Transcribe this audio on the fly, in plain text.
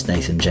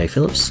Nathan J.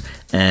 Phillips,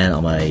 and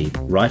I'm a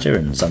writer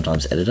and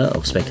sometimes editor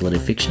of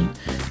speculative fiction.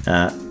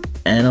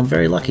 And I'm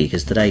very lucky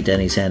because today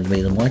Danny's handed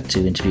me the mic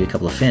to interview a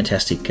couple of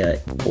fantastic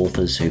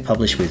authors who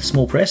publish with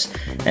small press,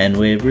 and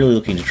we're really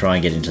looking to try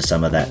and get into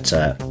some of that,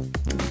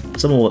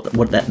 some of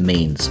what that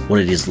means, what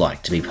it is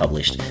like to be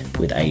published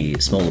with a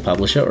smaller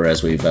publisher, or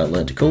as we've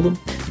learned to call them,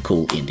 a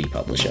cool indie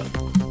publisher.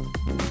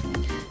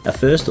 Our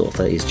first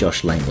author is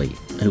Josh Langley,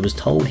 who was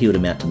told he would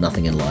amount to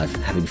nothing in life,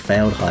 having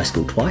failed high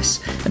school twice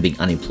and being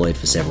unemployed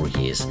for several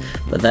years.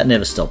 But that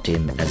never stopped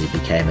him, as he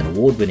became an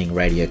award-winning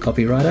radio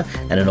copywriter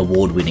and an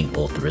award-winning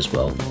author as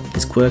well.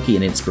 His quirky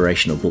and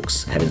inspirational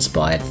books have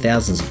inspired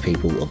thousands of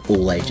people of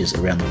all ages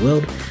around the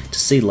world to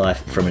see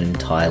life from an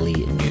entirely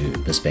new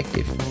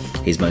perspective.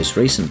 His most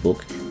recent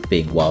book,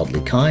 Being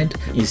Wildly Kind,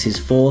 is his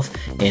fourth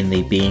in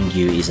the Being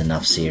You Is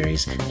Enough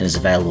series and is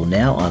available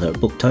now either at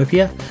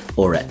Booktopia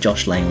or at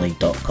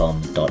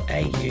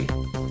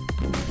joshlangley.com.au.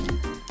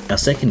 Our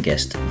second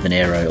guest,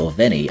 Venero or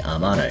Veni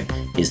Armano,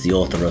 is the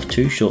author of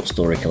 2 short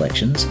story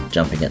collections,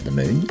 Jumping at the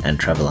Moon and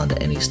Travel Under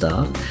Any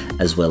Star,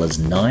 as well as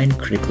 9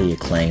 critically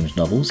acclaimed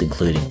novels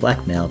including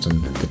Black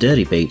Mountain, The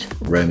Dirty Beat,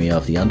 Romeo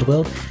of the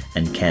Underworld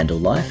and Candle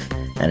Life,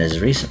 and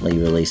has recently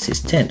released his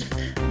 10th,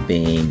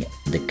 being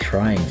The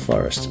Crying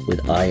Forest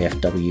with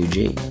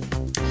IFWG.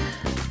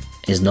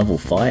 His novel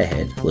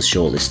Firehead was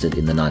shortlisted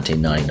in the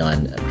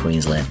 1999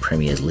 Queensland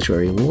Premier's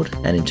Literary Award,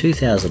 and in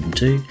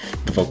 2002,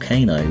 The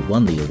Volcano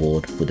won the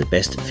award with the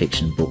Best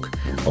Fiction Book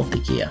of the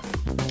Year.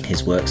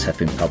 His works have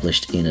been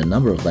published in a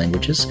number of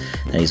languages,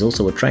 and he's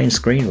also a trained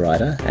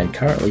screenwriter and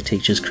currently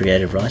teaches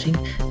creative writing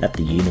at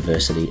the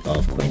University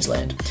of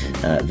Queensland.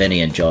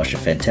 Veni and Josh are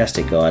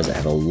fantastic guys that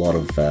have a lot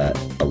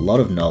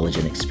of knowledge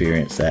and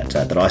experience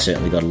that I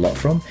certainly got a lot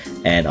from,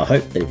 and I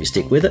hope that if you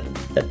stick with it,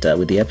 that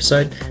with the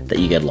episode, that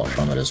you get a lot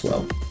from it as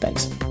well.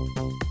 Thanks.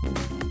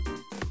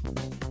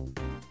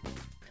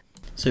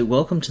 So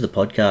welcome to the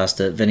podcast,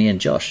 Veni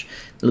and Josh.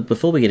 Look,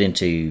 before we get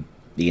into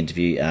the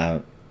interview,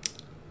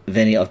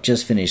 Veni, I've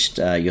just finished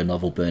your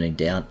novel Burning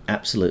Down.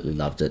 Absolutely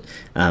loved it.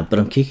 But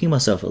I'm kicking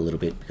myself a little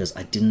bit because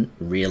I didn't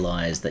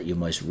realise that your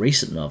most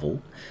recent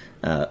novel,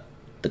 The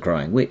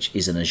Crying Witch,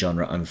 is in a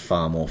genre I'm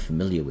far more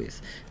familiar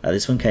with.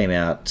 This one came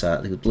out,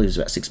 I believe it was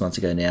about 6 months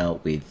ago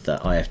now, with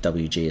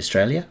IFWG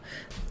Australia.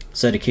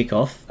 So to kick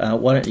off,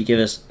 why don't you give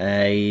us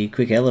a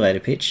quick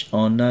elevator pitch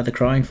on The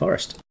Crying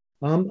Forest?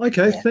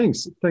 Okay,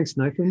 thanks,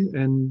 Nathan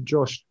and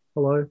Josh.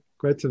 Hello,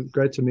 great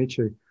to meet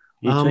you.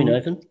 You too,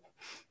 Nathan.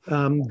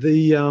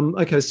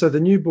 Okay, so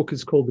the new book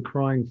is called The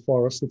Crying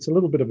Forest. It's a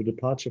little bit of a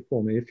departure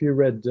for me. If you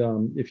read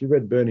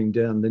Burning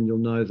Down, then you'll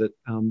know that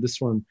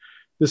this one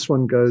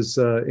goes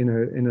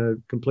in a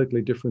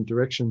completely different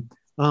direction.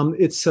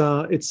 It's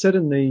set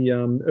in the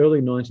early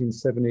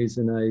 1970s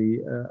in a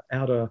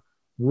outer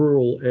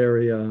rural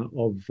area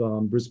of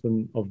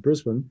Brisbane,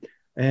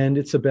 and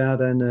it's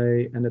about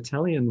an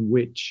Italian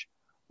witch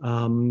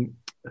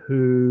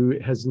who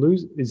is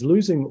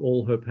losing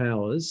all her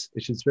powers.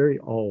 She's very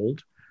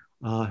old.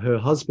 Her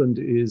husband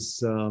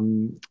is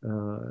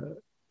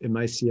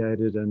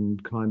emaciated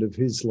and kind of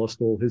he's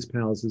lost all his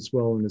powers as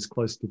well and is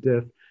close to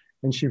death.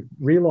 And she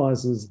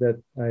realizes that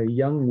a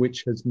young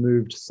witch has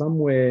moved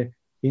somewhere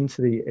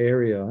into the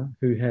area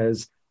who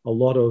has a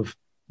lot of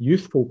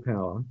youthful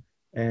power.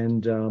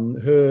 And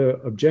her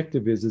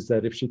objective is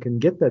that if she can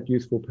get that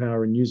youthful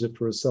power and use it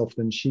for herself,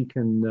 then she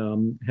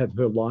can have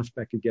her life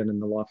back again in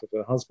the life of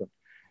her husband.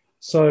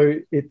 So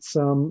it's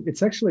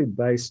actually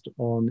based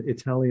on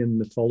Italian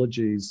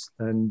mythologies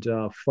and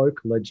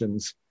folk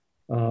legends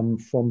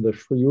from the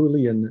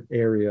Friulian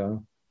area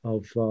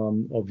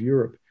of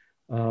Europe,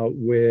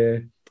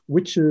 where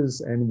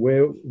witches and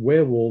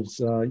werewolves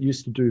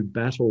used to do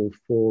battle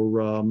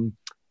for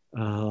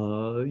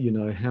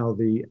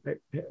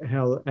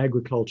how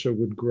agriculture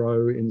would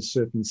grow in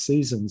certain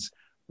seasons.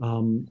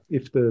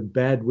 If the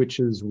bad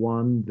witches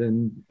won,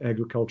 then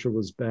agriculture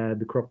was bad,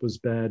 the crop was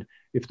bad.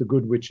 If the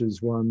good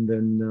witches won,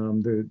 then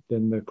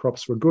the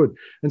crops were good.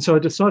 And so I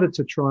decided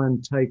to try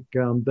and take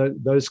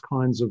those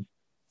kinds of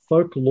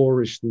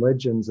folklorish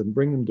legends and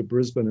bring them to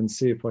Brisbane and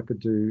see if I could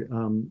do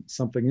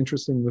something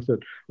interesting with it.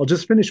 I'll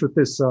just finish with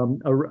this.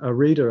 A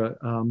reader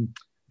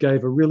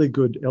gave a really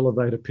good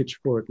elevator pitch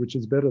for it, which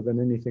is better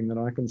than anything that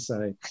I can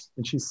say.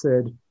 And she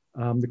said,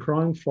 The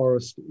Crying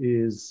Forest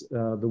is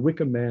the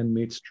Wicker Man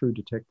meets True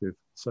Detective.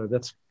 So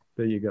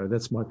there you go.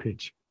 That's my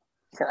pitch.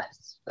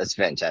 That's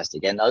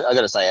fantastic. And I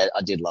got to say,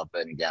 I did love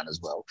Burning Down as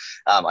well.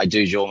 I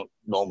do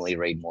normally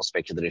read more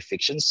speculative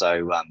fiction.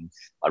 So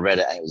I read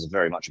it and it was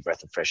very much a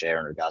breath of fresh air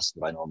in regards to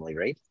what I normally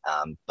read.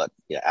 But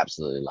yeah,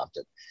 absolutely loved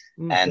it.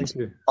 And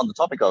on the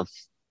topic of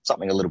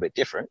something a little bit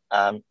different,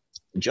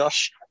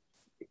 Josh,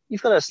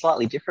 you've got a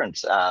slightly different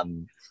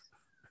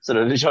sort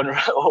of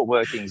genre or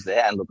workings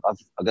there. And look,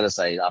 I've got to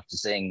say, after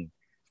seeing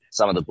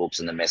some of the books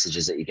and the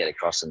messages that you get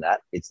across in that,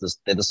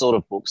 they're the sort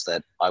of books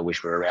that I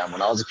wish were around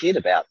when I was a kid,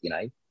 about,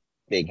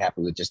 being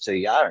happy with just who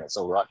you are, and it's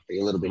all right to be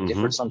a little bit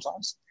different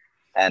sometimes.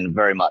 And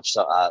very much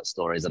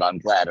stories that I'm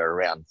glad are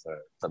around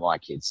for my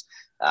kids,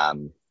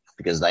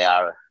 because they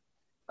are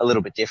a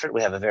little bit different.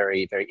 We have a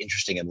very, very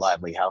interesting and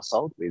lively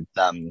household with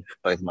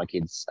both of my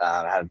kids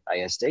have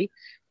ASD,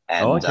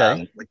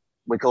 and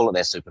we call it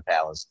their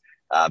superpowers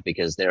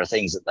because there are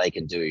things that they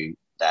can do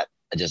that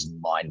are just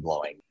mind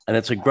blowing. And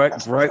it's a great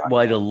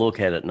way to look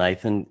at it,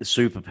 Nathan.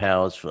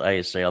 Superpowers for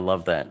ASD. I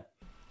love that.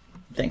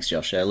 Thanks,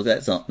 Josh. Look,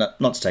 that's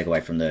not to take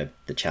away from the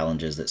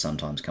challenges that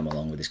sometimes come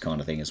along with this kind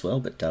of thing as well,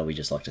 but we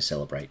just like to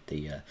celebrate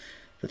the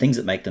things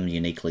that make them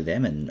uniquely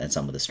them and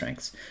some of the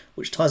strengths,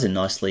 which ties in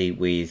nicely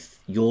with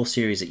your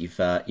series that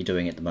you're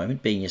doing at the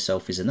moment, Being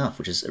Yourself is Enough,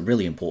 which is a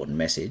really important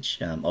message.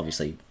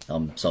 Obviously,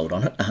 I'm sold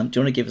on it. Do you want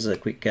to give us a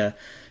quick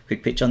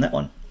pitch on that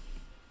one?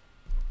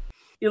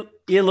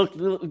 Yeah, look,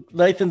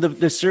 Nathan,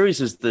 the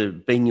series is the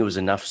Being You is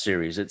Enough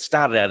series. It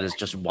started out as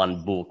just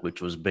one book, which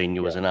was Being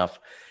You is Enough.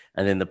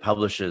 And then the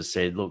publishers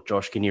said, look,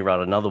 Josh, can you write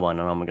another one?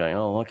 And I'm going,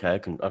 oh, okay, I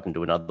can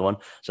do another one.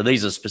 So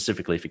these are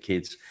specifically for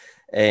kids.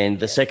 And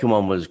the second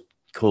one was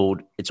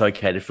called It's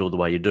Okay to Feel the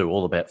Way You Do,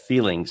 all about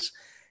feelings.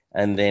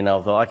 And then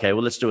I thought, okay,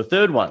 well, let's do a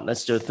third one.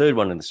 Let's do a third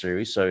one in the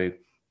series. So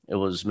it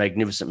was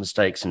Magnificent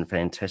Mistakes and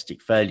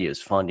Fantastic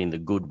Failures, Finding the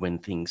Good When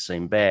Things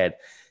Seem Bad.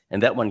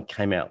 And that one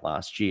came out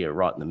last year,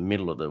 right in the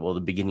middle of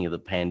the beginning of the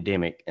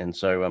pandemic. And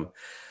so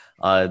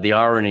the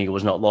irony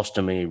was not lost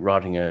to me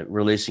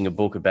releasing a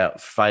book about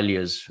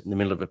failures in the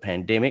middle of a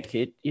pandemic.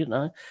 It,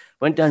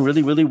 went down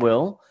really, really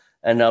well.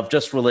 And I've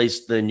just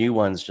released the new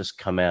ones just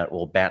come out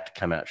or about to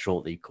come out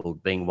shortly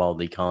called Being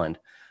Wildly Kind,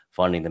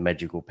 Finding the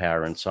Magical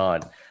Power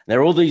Inside. And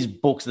there are all these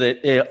books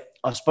that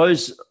I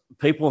suppose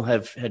people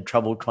have had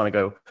trouble trying to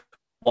go,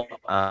 what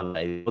are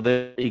they? Well,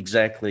 they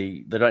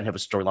don't have a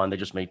storyline. They're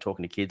just me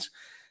talking to kids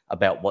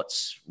about what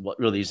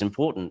really is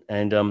important.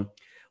 And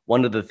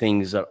one of the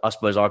things that I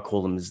suppose I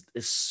call them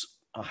is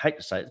I hate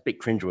to say it, it's a bit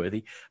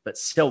cringeworthy, but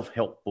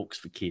self-help books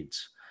for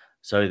kids.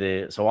 So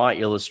I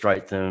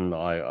illustrate them,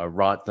 I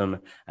write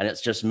them, and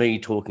it's just me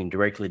talking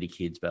directly to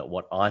kids about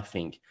what I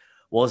think.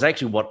 Well, it's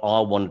actually what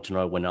I wanted to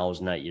know when I was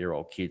an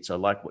 8-year-old kid. So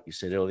like what you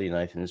said earlier,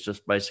 Nathan, it's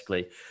just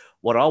basically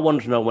what I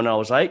wanted to know when I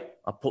was 8.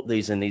 I put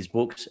these in these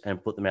books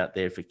and put them out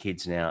there for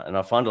kids now. And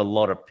I find a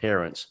lot of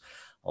parents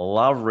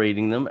love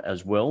reading them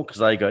as well because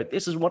they go,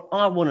 this is what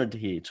I wanted to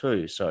hear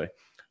too. So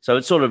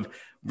it's sort of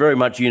very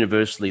much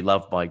universally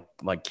loved by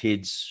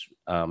kids,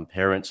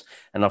 parents.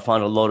 And I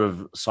find a lot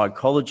of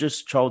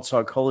psychologists, child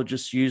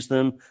psychologists use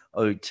them,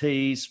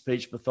 OTs,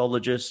 speech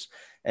pathologists.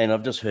 And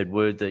I've just heard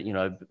word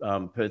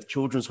that, Perth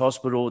Children's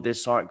Hospital, their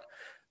psych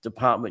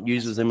department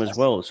uses them as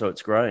well. So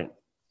it's great.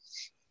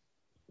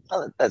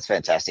 Oh, that's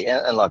fantastic.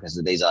 And like I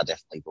said, these are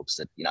definitely books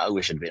that, I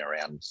wish had been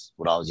around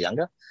when I was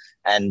younger.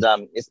 And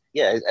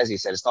as you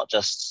said, it's not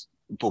just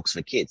books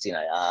for kids.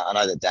 I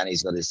know that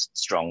Danny's got this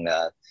strong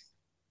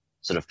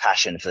sort of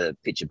passion for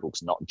picture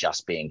books, not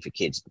just being for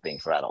kids, but being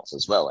for adults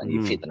as well. And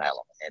you've hit the nail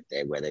on the head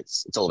there, where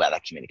it's all about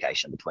that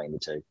communication between the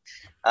two.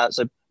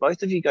 So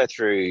both of you go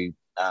through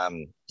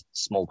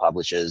small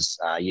publishers,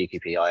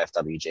 UQP,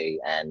 IFWG,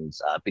 and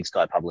Big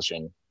Sky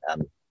Publishing. I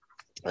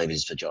believe this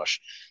is for Josh.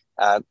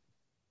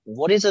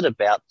 What is it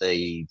about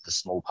the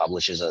small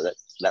publishers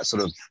that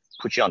sort of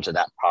put you onto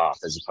that path,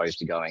 as opposed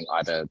to going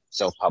either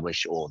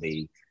self-publish or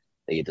the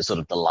sort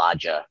of the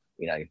larger,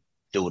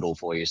 do it all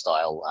for you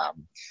style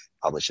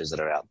publishers that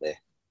are out there?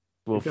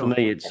 Well, for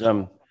me,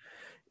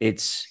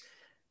 it's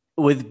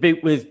with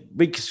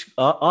big.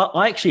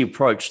 I actually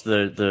approached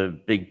the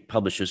big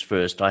publishers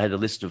first. I had a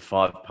list of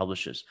 5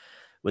 publishers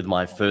with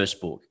my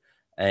first book,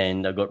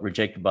 and I got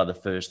rejected by the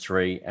first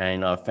 3.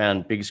 And I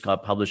found Big Sky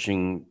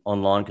Publishing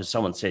online because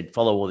someone said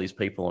follow all these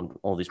people on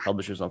all these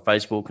publishers on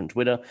Facebook and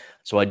Twitter.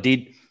 So I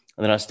did.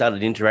 And then I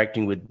started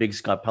interacting with Big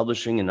Sky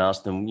Publishing and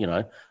asked them,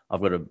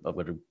 I've got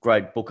a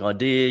great book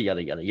idea,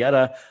 yada, yada,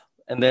 yada.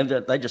 And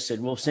then they just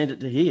said, well, send it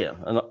to here.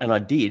 And I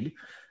did,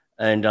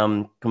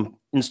 and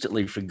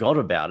instantly forgot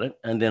about it.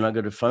 And then I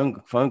got a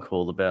phone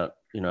call about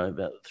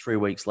 3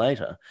 weeks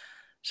later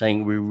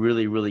saying, we're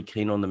really, really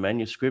keen on the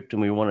manuscript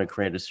and we want to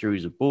create a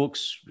series of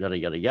books, yada,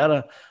 yada,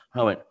 yada.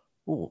 I went,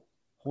 oh,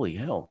 holy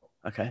hell.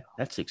 Okay,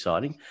 that's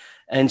exciting.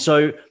 And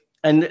so,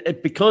 and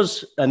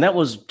that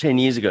was 10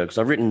 years ago, because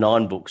I've written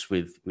 9 books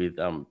with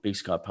Big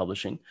Sky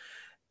Publishing.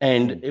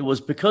 And it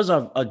was because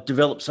I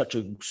developed such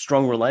a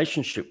strong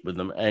relationship with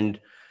them. And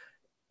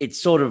it's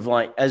sort of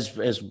like, as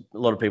a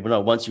lot of people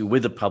know, once you're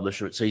with a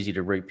publisher, it's easy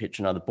to repitch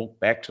another book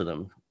back to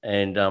them.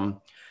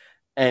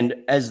 And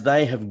as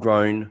they have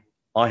grown,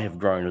 I have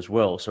grown as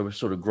well. So we've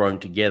sort of grown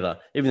together,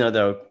 even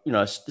though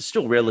they're,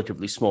 still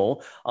relatively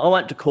small. I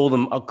like to call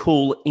them a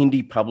cool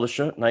indie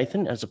publisher,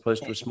 Nathan, as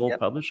opposed to a small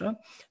publisher.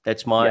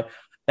 That's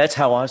that's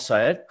how I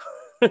say it.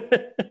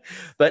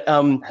 But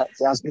that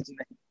sounds good to me.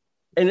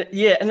 And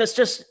it's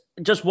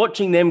just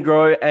watching them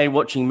grow and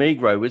watching me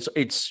grow.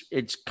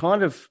 It's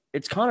kind of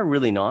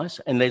really nice,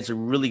 and there's a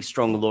really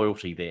strong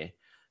loyalty there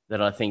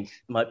that I think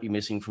might be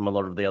missing from a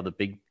lot of the other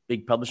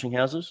big publishing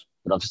houses.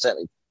 But I've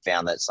certainly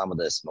found that some of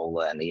the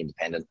smaller and the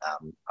independent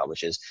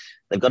publishers,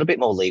 they've got a bit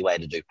more leeway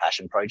to do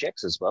passion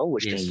projects as well,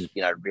 which can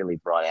really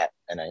bright out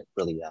and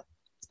really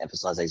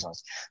emphasize these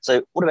ones.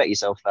 So what about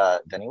yourself,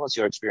 Danny? What's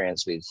your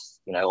experience with,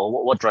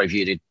 or what drove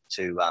you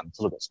to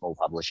look at small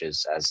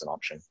publishers as an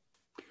option?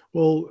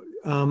 Well,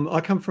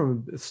 I come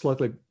from a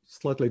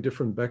slightly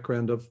different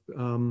background.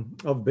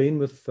 I've been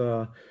with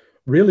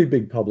really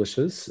big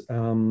publishers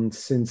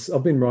since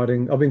I've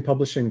been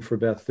publishing for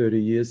about 30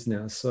 years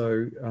now.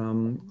 So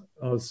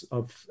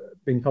I've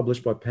been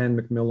published by Pan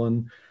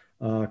Macmillan,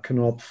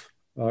 Knopf,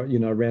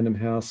 Random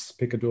House,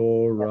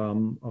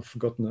 Picador. I've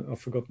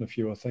forgotten a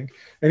few, I think.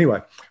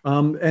 Anyway,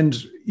 and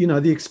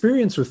the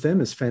experience with them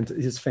is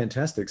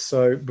fantastic.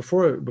 So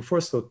before I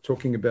start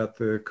talking about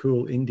the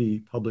cool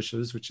indie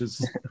publishers, which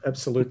is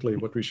absolutely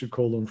what we should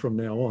call them from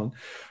now on,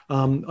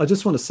 I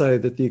just want to say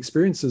that the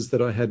experiences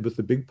that I had with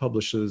the big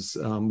publishers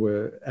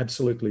were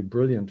absolutely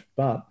brilliant.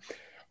 But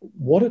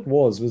what it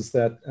was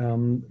that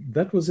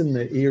that was in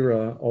the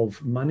era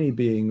of money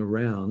being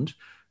around.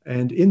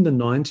 And in the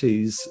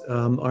 90s,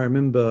 I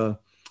remember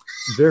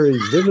very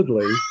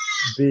vividly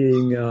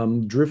being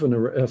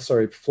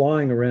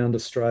flying around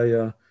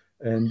Australia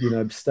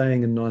and,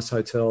 staying in nice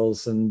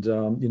hotels and,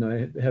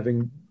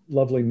 having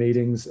lovely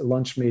meetings,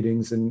 lunch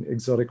meetings in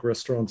exotic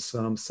restaurants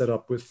set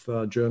up with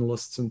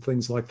journalists and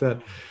things like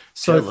that.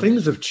 So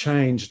things have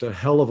changed a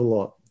hell of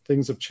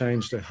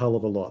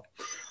a lot.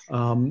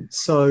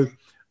 So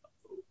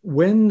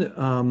when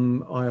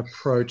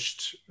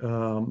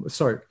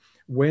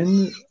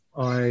when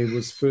I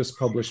was first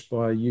published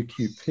by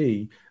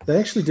UQP, they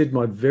actually did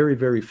my very,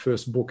 very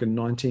first book in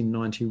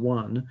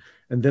 1991,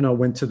 and then I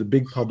went to the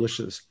big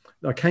publishers.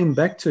 I came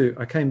back to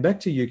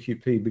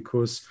UQP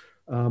because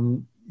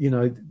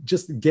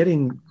just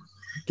getting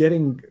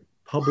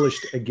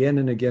published again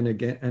and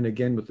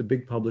again with the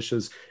big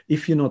publishers,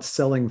 if you're not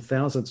selling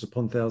thousands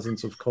upon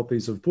thousands of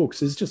copies of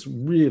books, is just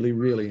really,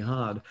 really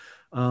hard.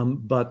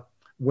 But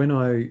when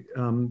I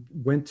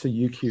went to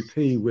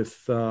UQP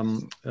with,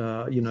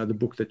 the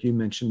book that you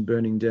mentioned,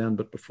 Burning Down,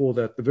 but before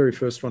that, the very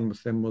first one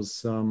with them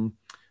was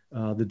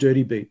The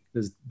Dirty Beat.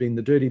 There's been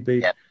The Dirty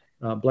Beat, yep.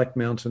 Black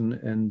Mountain,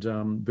 and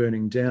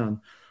Burning Down.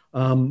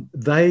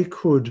 They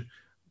could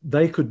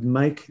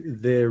make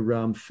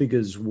their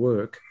figures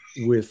work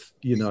with,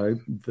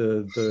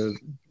 the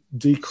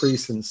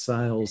decrease in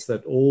sales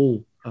that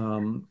all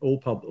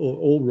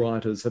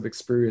writers have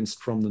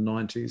experienced from the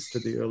 90s to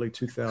the early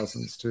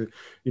 2000s to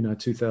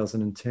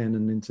 2010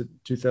 and into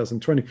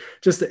 2020.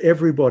 Just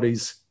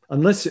everybody's,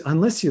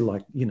 unless you're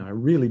like a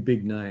really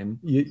big name,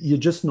 you're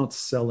just not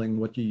selling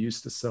what you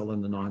used to sell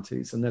in the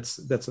 90s, and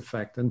that's a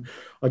fact. And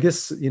I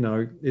guess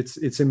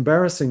it's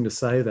embarrassing to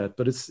say that,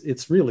 but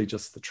it's really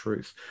just the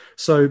truth.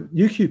 So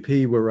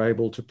UQP were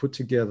able to put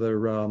together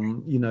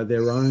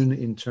their own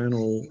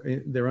internal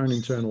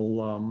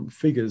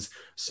figures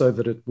so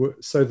that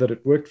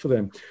it worked for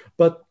them.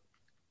 But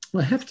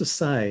I have to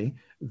say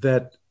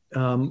that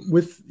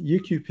with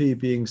UQP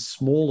being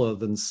smaller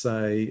than,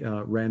 say,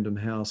 Random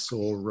House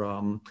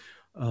or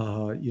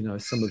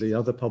some of the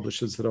other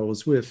publishers that I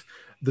was with,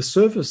 the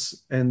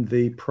service and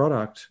the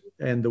product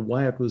and the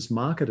way it was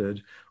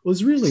marketed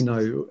was really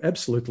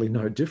absolutely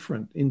no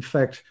different. In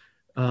fact,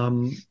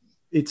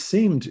 it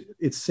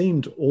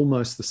seemed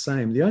almost the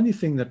same. The only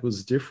thing that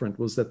was different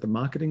was that the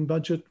marketing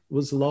budget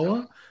was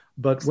lower.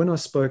 But when I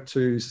spoke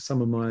to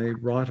some of my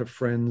writer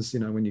friends,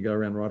 when you go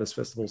around writers'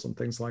 festivals and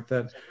things like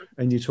that,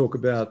 and you talk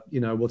about,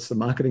 what's the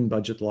marketing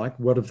budget like?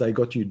 What have they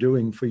got you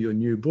doing for your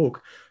new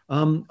book?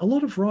 A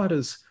lot of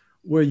writers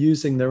were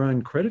using their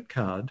own credit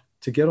card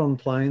to get on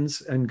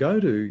planes and go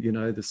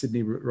to, the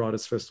Sydney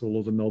Writers' Festival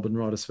or the Melbourne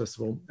Writers'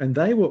 Festival. And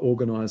they were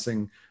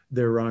organising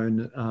their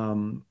own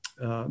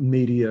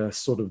media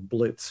sort of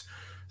blitz.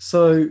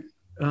 So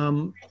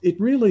it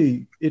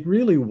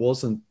really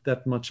wasn't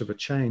that much of a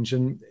change.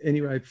 And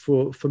anyway,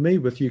 for me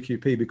with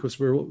UQP, because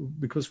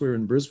we're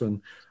in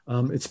Brisbane,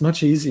 it's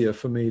much easier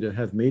for me to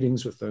have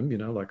meetings with them.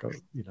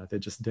 They're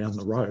just down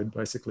the road.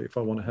 Basically, if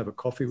I want to have a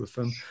coffee with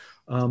them,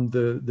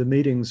 the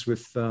meetings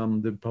with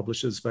the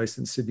publishers based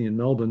in Sydney and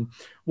Melbourne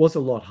was a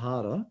lot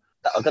harder.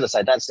 I've got to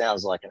say that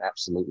sounds like an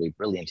absolutely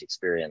brilliant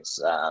experience.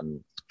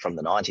 From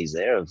the 90s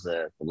there of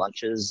the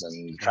lunches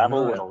and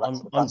travel and all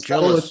that. I'm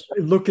jealous.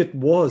 Look, it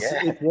was,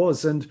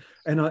 and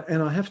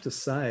I have to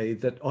say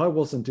that I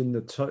wasn't in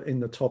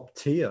the top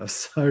tier.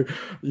 So,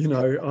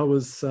 I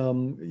was,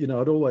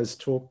 I'd always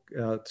talk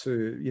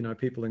to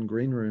people in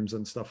green rooms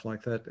and stuff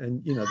like that,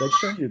 and they'd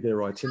show you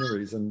their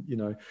itineraries and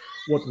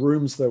what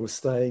rooms they were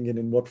staying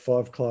in what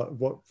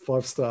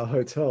five-star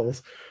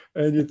hotels.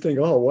 And you'd think,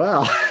 oh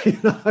wow,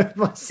 if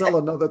I sell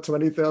another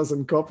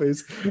 20,000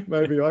 copies,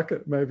 maybe I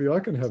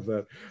can have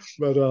that.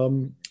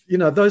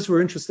 But those were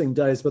interesting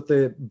days. But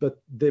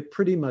they're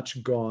pretty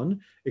much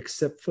gone,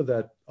 except for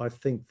that. I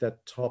think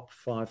that top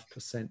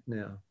 5%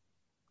 now.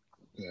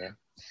 Yeah.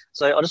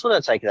 So I just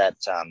want to take that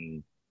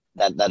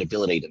that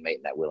ability to meet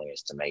and that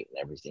willingness to meet and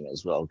everything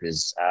as well,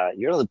 because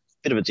you're in a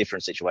bit of a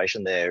different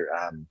situation there,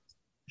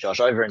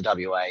 Josh. Over in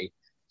WA.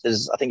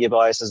 I think your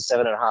bias is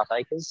 7.5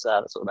 acres.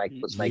 That's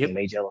what's making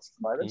me jealous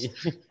at the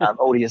moment.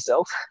 All to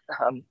yourself.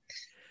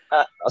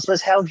 I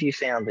suppose, how have you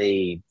found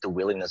the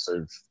willingness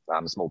of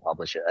small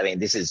publisher? I mean,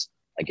 this is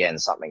again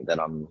something that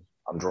I'm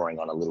drawing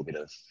on a little bit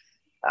of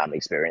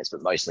experience,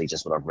 but mostly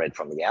just what I've read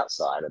from the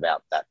outside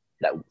about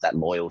that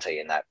loyalty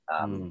and that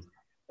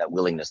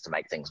willingness to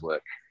make things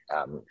work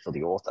for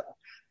the author,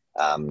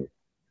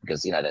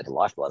 because they're the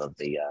lifeblood of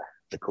the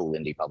cool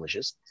indie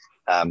publishers.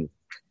 How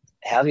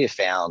have you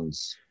found,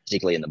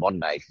 particularly in the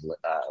modern age of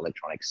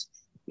electronics,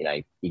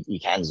 you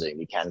can Zoom,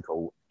 you can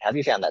call. How have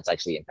you found that's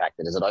actually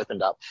impacted? Has it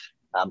opened up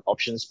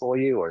options for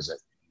you, or is it,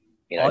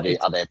 are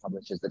there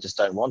publishers that just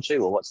don't want to,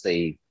 or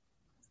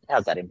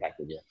how's that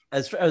impacted you?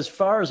 As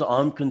far as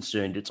I'm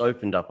concerned, it's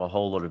opened up a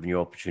whole lot of new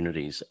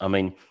opportunities. I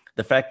mean,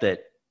 the fact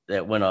that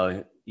when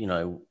I,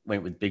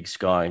 went with Big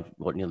Sky,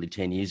 nearly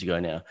 10 years ago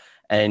now,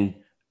 and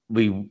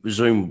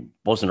Zoom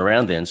wasn't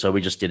around then, so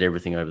we just did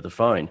everything over the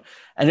phone.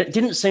 And it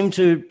didn't seem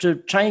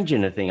to change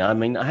anything. I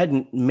mean, I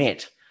hadn't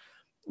met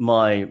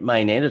my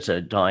main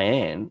editor,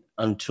 Diane,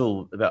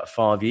 until about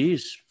 5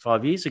 years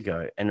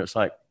ago. And it's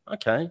like,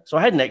 okay. So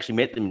I hadn't actually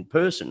met them in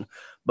person,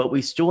 but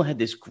we still had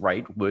this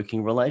great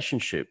working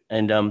relationship.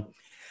 And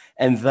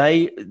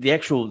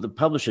the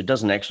publisher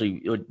doesn't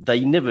actually,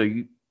 they never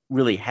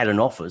really had an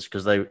office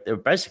because they were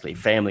basically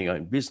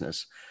family-owned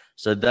business.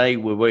 So they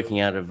were working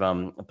out of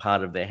a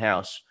part of their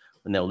house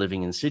when they were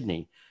living in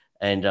Sydney.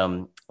 And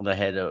they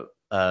had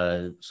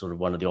sort of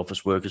one of the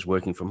office workers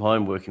working from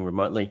home, working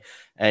remotely.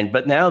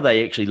 But now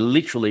they actually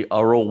literally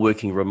are all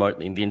working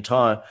remotely, in the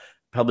entire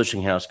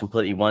publishing house,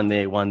 completely one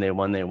there.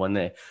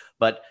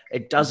 But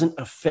it doesn't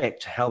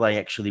affect how they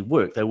actually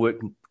work. They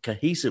work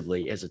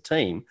cohesively as a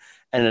team,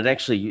 and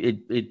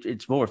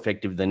it's more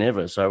effective than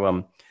ever.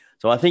 So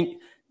I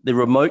think the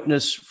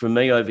remoteness for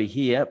me over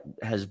here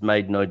has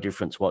made no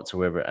difference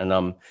whatsoever.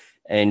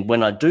 And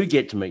when I do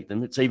get to meet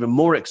them, it's even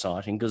more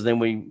exciting, because then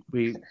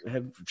we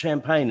have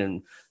champagne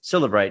and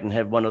celebrate and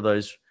have one of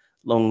those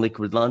long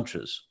liquid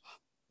lunches.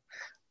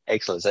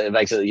 Excellent. So it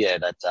makes it,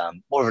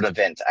 more of an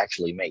event to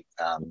actually meet.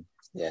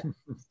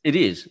 It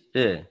is.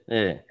 Yeah.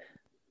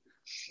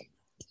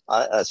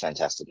 That's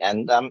fantastic.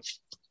 And a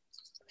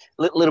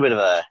little bit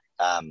of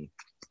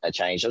a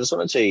change. I just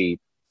wanted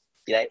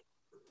to,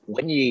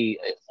 when you,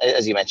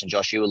 as you mentioned,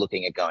 Josh, you were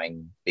looking at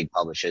going big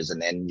publishers,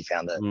 and then you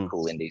found the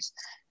cool indies.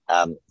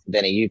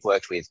 Benny, you've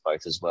worked with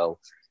both as well.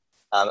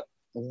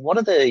 What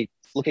are they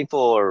looking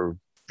for,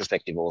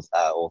 prospective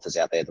authors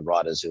out there, the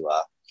writers who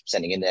are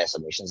sending in their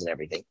submissions and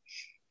everything?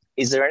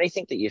 Is there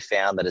anything that you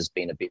found that has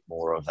been a bit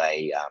more of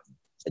a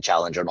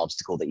challenge or an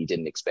obstacle that you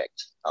didn't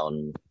expect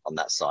on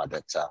that side,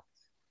 that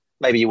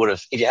maybe you would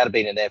have, if you had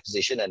been in their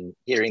position and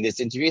hearing this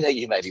interview, that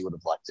you maybe would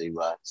have liked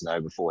to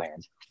know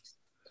beforehand?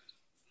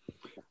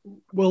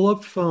 Well,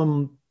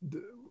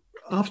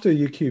 after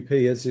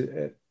UQP, as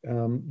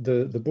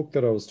the book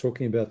that I was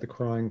talking about, The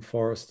Crying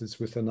Forest, is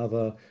with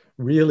another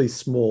really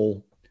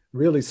small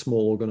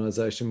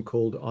organisation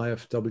called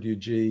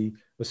IFWG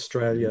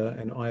Australia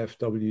and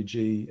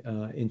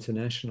IFWG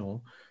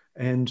International,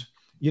 and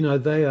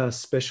they are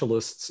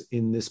specialists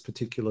in this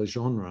particular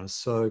genre.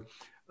 So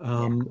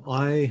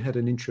I had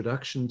an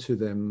introduction to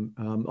them.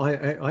 I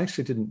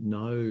actually didn't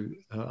know,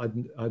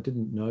 I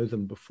didn't know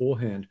them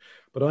beforehand,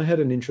 but I had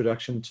an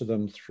introduction to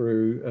them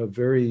through a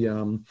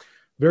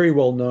very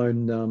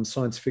well-known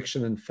science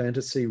fiction and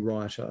fantasy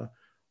writer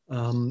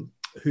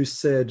who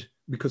said,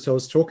 because I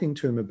was talking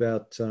to him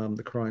about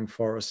The Crying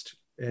Forest,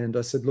 and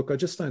I said, look, I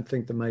just don't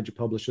think the major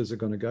publishers are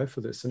going to go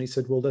for this. And he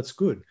said, well, that's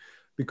good,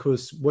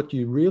 because what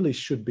you really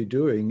should be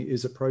doing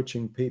is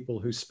approaching people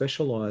who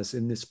specialize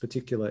in this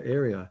particular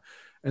area.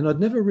 And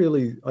I'd never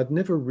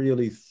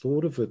really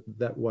thought of it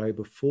that way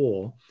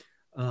before.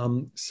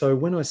 So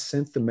when I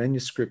sent the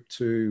manuscript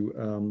to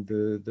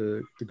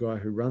the guy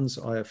who runs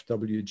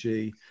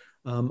IFWG,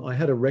 I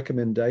had a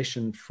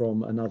recommendation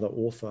from another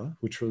author,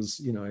 which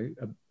was,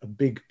 a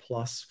big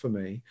plus for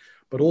me.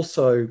 But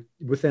also,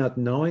 without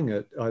knowing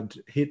it, I'd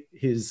hit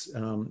his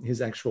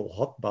actual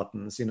hot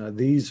buttons.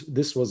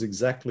 This was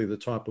exactly the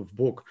type of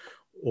book,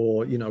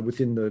 or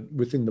within the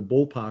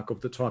ballpark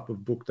of the type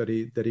of book that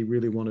he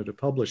really wanted to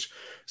publish.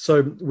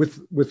 So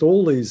with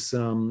all these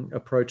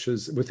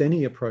approaches, with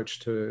any approach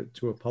to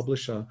a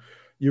publisher,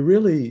 you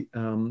really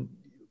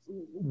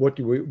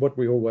what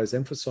we always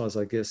emphasize,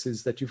 I guess,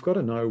 is that you've got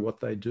to know what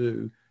they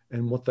do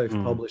and what they've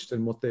published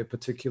and what their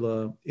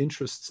particular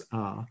interests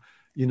are.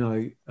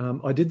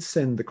 I did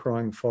send The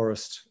Crying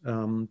Forest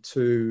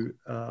to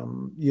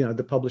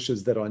the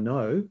publishers that I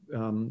know,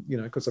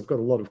 because I've got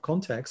a lot of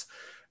contacts.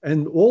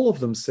 And all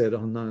of them said,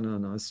 oh,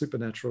 no,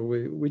 Supernatural,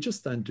 we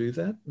just don't do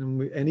that.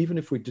 And even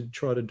if we did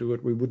try to do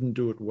it, we wouldn't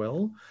do it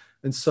well.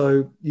 And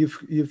so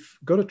you've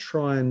got to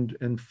try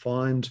and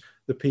find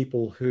the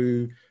people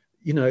who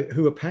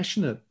are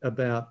passionate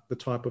about the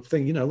type of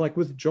thing, like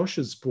with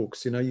Josh's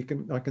books,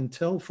 I can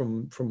tell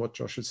from what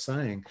Josh is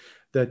saying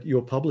that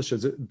your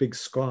publishers at Big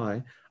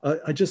Sky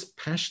are just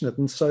passionate.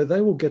 And so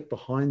they will get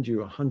behind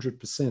you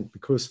 100%,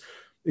 because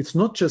it's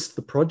not just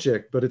the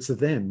project, but it's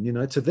them,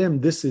 to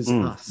them, this is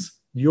us.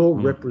 You're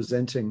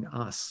representing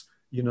us.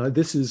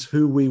 This is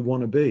who we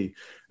want to be.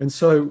 And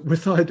so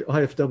with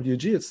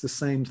IFWG, it's the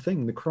same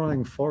thing. The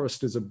Crying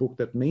Forest is a book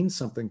that means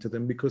something to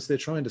them, because they're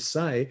trying to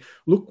say,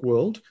 look,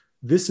 world,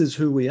 this is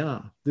who we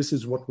are. This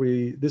is what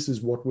we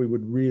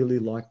would really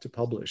like to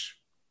publish.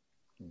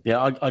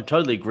 Yeah, I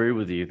totally agree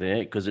with you there,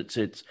 because it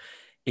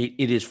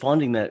is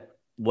finding that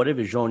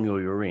whatever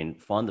genre you're in,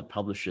 find the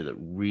publisher that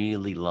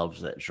really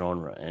loves that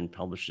genre and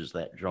publishes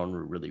that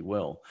genre really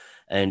well.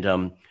 And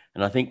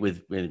I think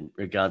with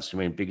regards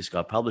to Big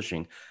Sky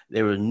Publishing,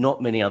 there are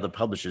not many other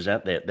publishers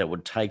out there that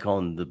would take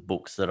on the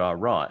books that I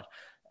write.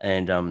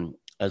 And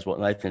as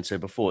what Nathan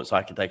said before, it's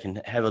like they can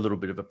have a little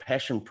bit of a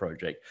passion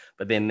project,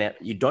 but then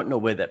that you don't know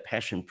where that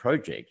passion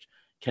project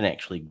can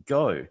actually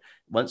go.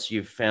 Once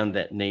you've found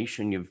that niche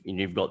and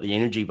you've got the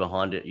energy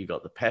behind it, you've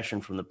got the passion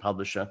from the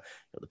publisher,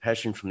 you've got the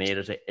passion from the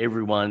editor,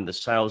 everyone, the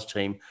sales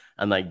team,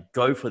 and they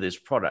go for this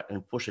product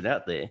and push it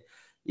out there,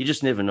 you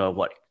just never know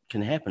what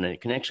can happen. And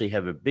it can actually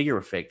have a bigger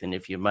effect than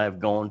if you may have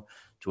gone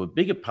to a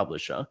bigger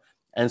publisher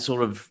and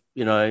sort of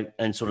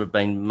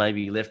been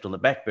maybe left on the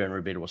back burner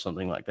a bit or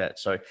something like that.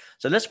 So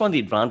that's one of the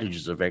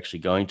advantages of actually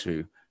going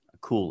to a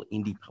cool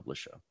indie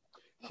publisher.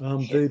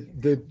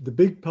 The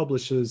big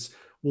publishers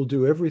will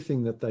do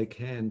everything that they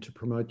can to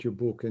promote your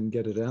book and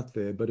get it out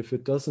there. But if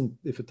it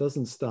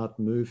doesn't start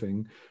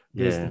moving,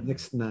 there's the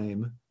next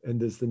name, and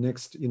there's the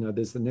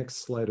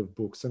next slate of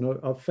books. And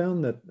I've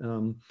found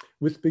that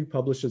with big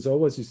publishers, I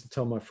always used to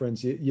tell my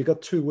friends, you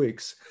got 2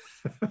 weeks,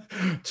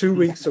 2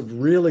 weeks of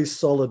really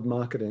solid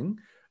marketing.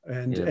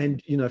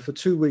 And for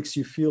 2 weeks,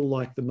 you feel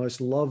like the most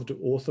loved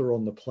author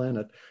on the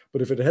planet.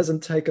 But if it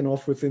hasn't taken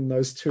off within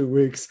those 2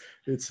 weeks,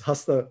 it's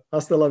hasta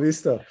la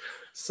vista.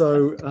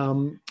 So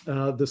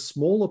the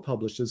smaller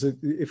publishers,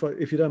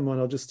 if you don't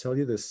mind, I'll just tell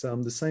you this.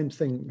 The same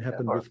thing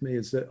happened with me,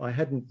 is that I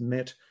hadn't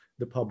met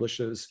the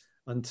publishers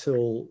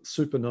until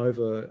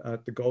Supernova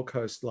at the Gold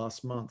Coast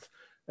last month.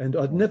 And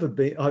I've never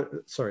been,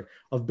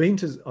 I've been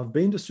to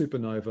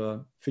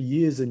Supernova for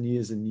years and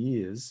years and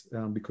years,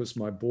 because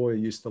my boy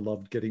used to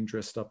love getting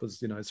dressed up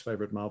as, his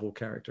favorite Marvel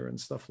character and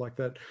stuff like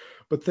that.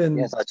 But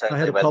then I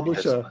had a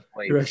publisher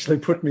who actually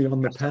put me on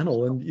the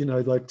panel,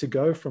 and, like, to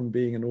go from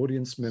being an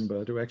audience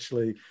member to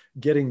actually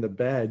getting the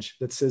badge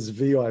that says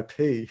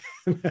VIP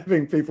and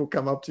having people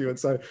come up to you and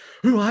say,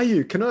 "Who are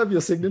you? Can I have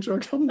your signature?"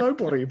 I'm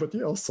nobody, but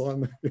yeah, I'll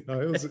sign.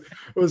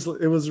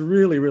 It was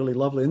really, really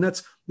lovely. And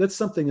that's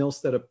something else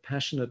that a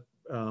passionate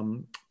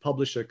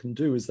publisher can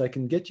do, is they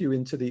can get you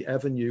into the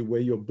avenue where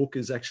your book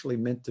is actually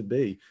meant to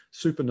be.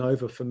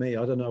 Supernova for me,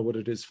 I don't know what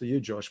it is for you,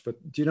 Josh, but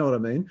do you know what I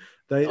mean?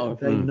 They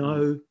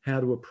know how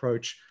to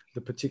approach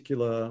the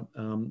particular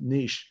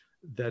niche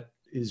that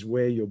is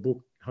where your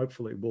book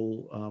hopefully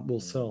will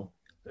sell.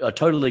 I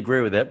totally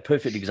agree with that.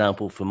 Perfect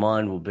example for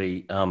mine will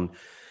be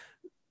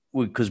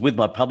because with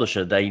my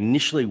publisher, they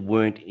initially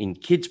weren't in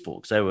kids'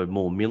 books. They were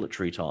more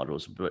military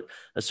titles. But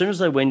as soon as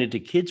they went into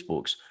kids'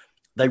 books,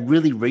 they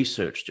really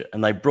researched it,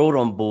 and they brought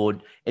on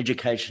board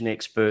education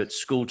experts,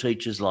 school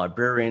teachers,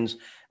 librarians,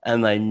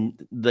 and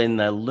they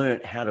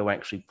learnt how to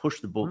actually push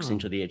the books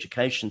into the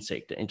education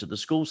sector, into the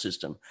school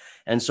system.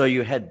 And so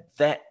you had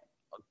that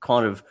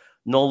kind of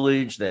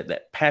knowledge,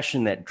 that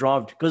passion, that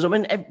drive, because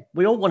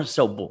we all want to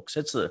sell books.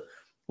 That's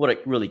what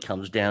it really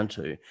comes down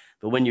to.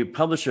 But when your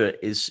publisher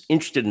is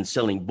interested in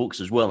selling books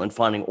as well and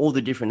finding all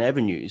the different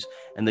avenues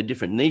and the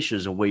different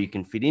niches of where you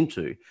can fit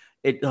into,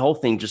 the whole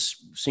thing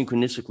just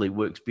synchronistically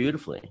works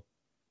beautifully.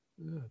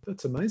 Yeah,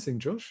 that's amazing,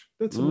 Josh.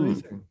 That's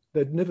amazing.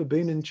 They'd never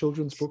been in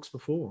children's books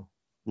before.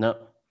 No,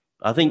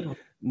 I think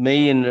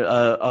me and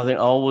I think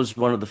I was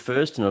one of the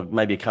first, and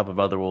maybe a couple of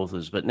other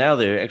authors, but now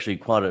they're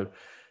actually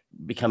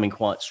becoming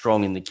quite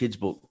strong in the kids'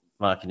 book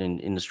market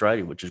in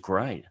Australia, which is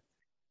great.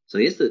 So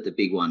here's the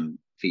big one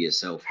for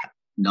yourself,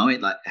 knowing,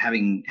 like,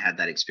 having had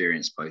that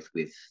experience both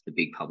with the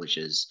big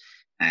publishers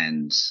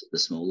and the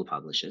smaller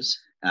publishers.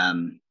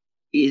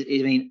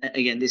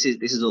 Again, this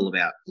is all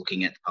about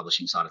looking at the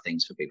publishing side of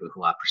things for people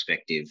who are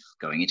prospective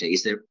going into.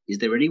 Is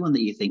there anyone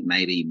that you think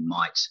maybe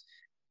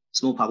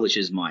small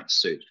publishers might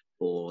suit,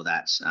 or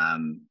that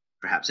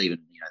perhaps even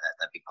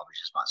that big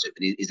publishers might suit?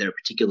 But is there a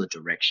particular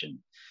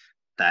direction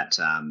that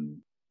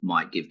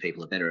might give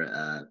people a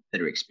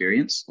better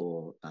experience,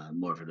 or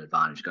more of an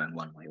advantage going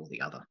one way or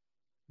the other?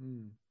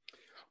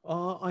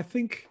 I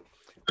think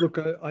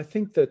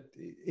that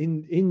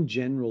in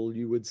general,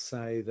 you would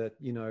say that,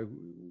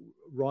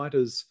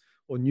 writers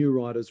or new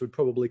writers would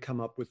probably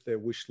come up with their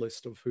wish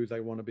list of who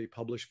they want to be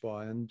published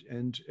by.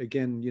 And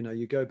again,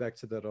 you go back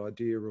to that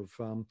idea of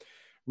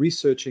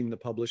researching the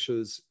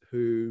publishers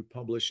who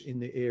publish in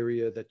the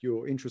area that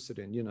you're interested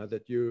in,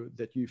 that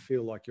you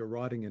feel like you're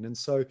writing in. And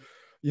so,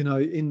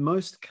 in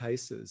most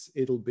cases,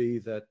 it'll be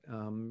that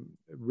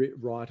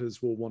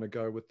writers will want to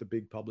go with the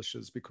big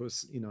publishers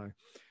because,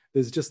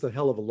 there's just a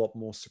hell of a lot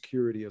more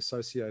security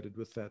associated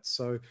with that.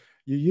 So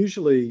you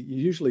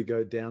usually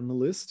go down the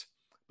list,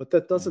 but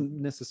that doesn't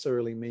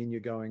necessarily mean you're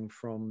going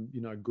from,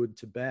 good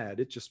to bad.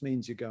 It just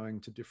means you're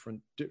going to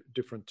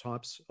different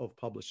types of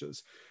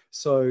publishers.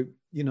 So,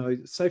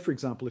 say for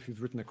example, if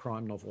you've written a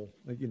crime novel,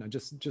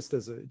 just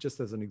as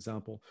an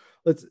example,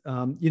 let's,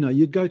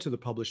 you'd go to the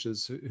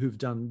publishers who've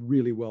done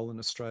really well in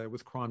Australia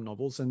with crime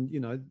novels, and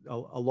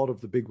a lot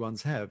of the big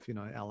ones have,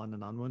 Allen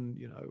and Unwin,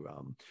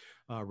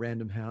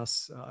 Random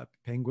House,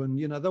 Penguin.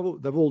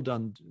 They've all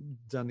done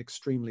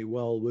extremely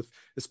well with,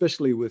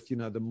 especially with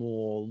the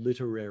more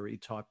literary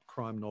type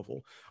crime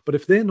novel. But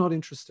if they're not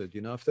interested,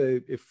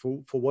 if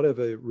for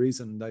whatever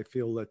reason they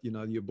feel that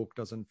your book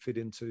doesn't fit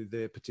into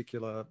the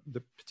particular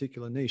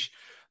niche,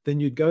 then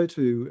you'd go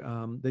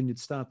to you'd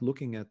start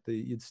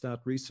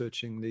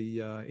researching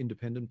the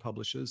independent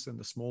publishers and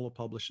the smaller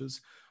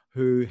publishers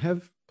who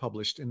have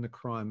published in the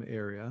crime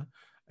area.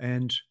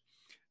 And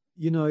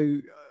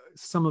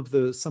some of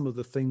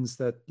the things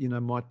that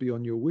might be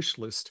on your wish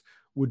list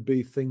would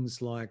be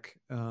things like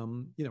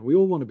we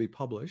all want to be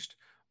published,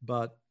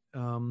 but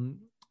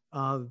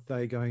are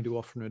they going to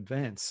offer an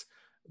advance?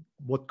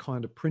 What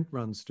kind of print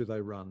runs do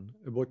they run?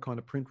 What kind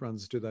of print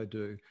runs do they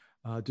do?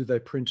 Do they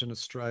print in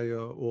Australia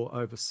or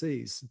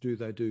overseas? Do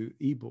they do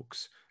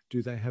ebooks?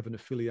 Do they have an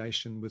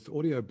affiliation with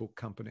audiobook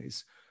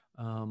companies?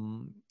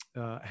 How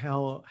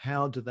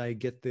do they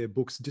get their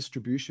books?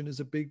 Distribution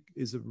is a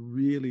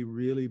really,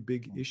 really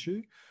big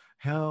issue.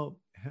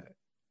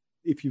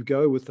 If you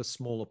go with a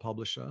smaller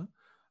publisher,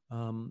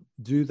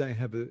 do they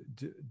have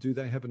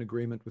an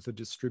agreement with a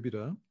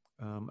distributor,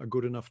 a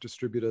good enough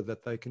distributor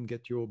that they can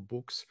get your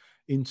books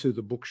into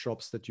the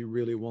bookshops that you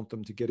really want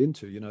them to get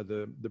into?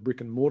 The brick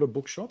and mortar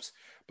bookshops,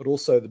 but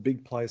also the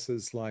big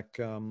places like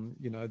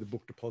the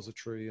Book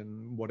Depository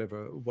and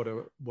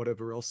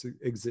whatever else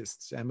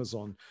exists,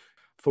 Amazon.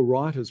 For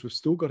writers, we've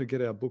still got to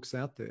get our books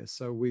out there,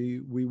 so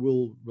we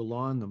will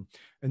rely on them.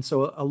 And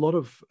so a lot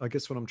of, I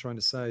guess what I'm trying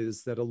to say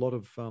is that a lot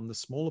of the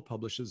smaller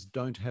publishers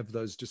don't have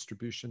those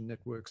distribution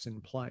networks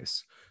in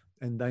place,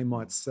 and they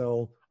might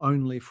sell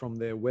only from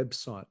their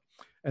website.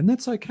 And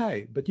that's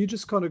okay, but you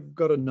just kind of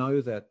got to know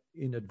that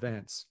in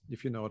advance,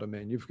 if you know what I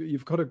mean.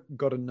 You've got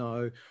to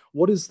know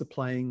what is the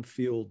playing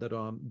field that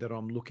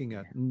I'm looking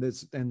at, and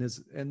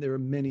there are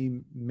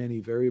many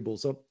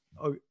variables.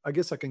 I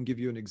guess I can give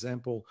you an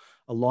example,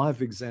 a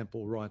live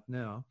example right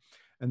now,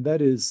 and that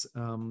is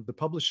the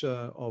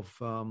publisher of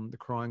The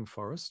Crying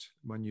Forest,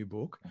 my new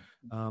book.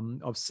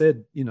 I've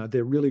said,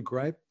 they're really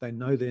great. They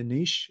know their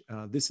niche.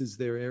 This is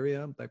their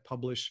area. They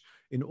publish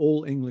in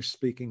all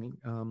English-speaking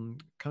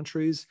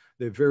countries.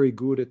 They're very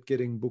good at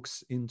getting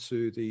books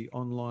into the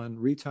online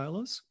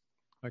retailers,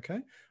 okay?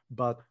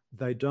 But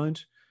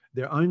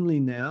they're only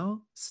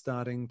now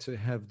starting to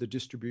have the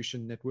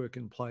distribution network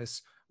in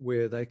place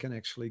where they can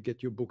actually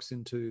get your books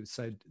into,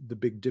 say, the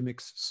big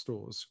Dymocks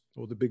stores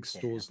or the big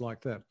stores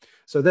like that.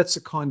 So that's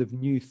a kind of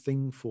new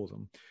thing for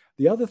them.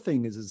 The other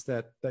thing is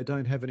that they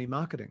don't have any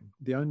marketing.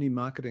 The only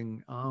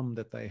marketing arm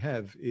that they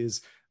have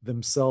is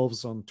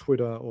themselves on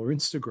Twitter or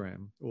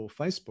Instagram or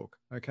Facebook,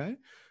 okay?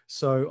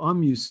 So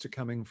I'm used to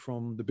coming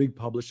from the big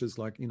publishers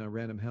like,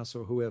 Random House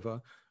or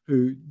whoever,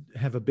 who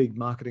have a big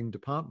marketing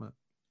department.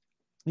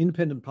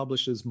 Independent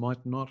publishers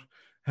might not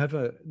have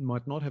a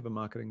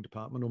marketing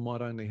department, or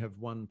might only have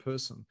one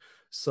person.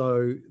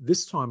 So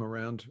this time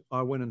around,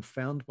 I went and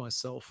found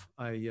myself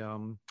a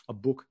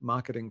book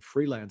marketing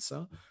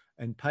freelancer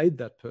and paid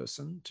that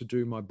person to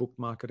do my book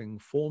marketing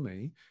for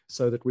me,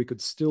 so that we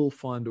could still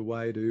find a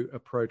way to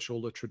approach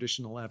all the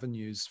traditional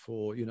avenues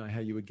for,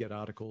 how you would get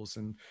articles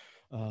and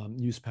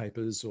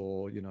newspapers,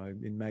 or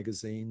in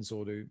magazines,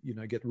 or to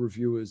get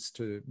reviewers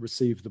to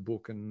receive the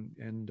book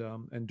and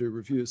do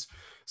reviews.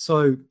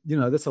 So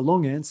that's a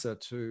long answer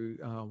to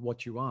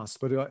what you asked,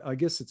 but I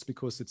guess it's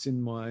because it's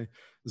in my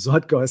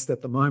zeitgeist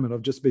at the moment.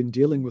 I've just been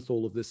dealing with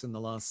all of this in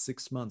the last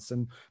 6 months,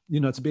 and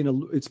it's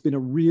been a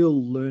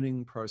real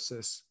learning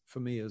process for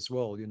me as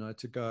well.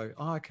 To go,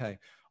 okay,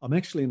 I'm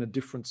actually in a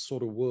different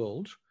sort of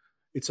world.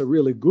 It's a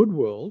really good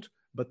world,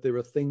 but there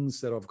are things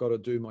that I've got to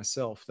do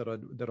myself that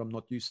I'm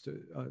not used to,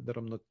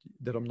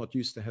 that I'm not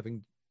used to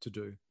having to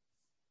do.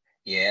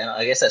 Yeah, and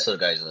I guess that sort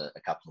of goes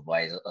a couple of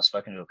ways. I've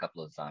spoken to a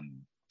couple of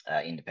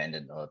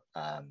independent or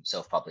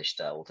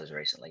self-published authors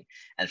recently,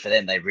 and for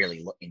them, they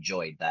really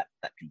enjoyed that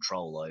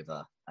control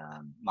over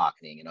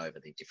marketing and over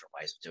the different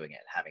ways of doing it,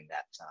 having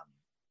that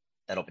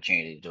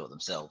opportunity to do it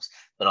themselves.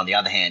 But on the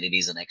other hand, it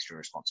is an extra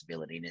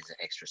responsibility, and it's an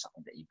extra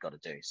something that you've got to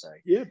do. So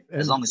yeah,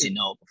 as long as you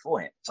know it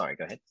beforehand. Sorry,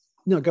 go ahead.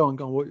 No, go on.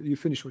 You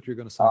finish what you're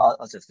going to say. I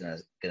was just going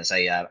to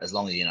say, as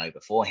long as you know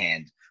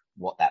beforehand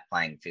what that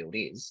playing field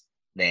is,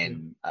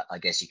 then I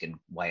guess you can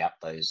weigh up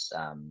those,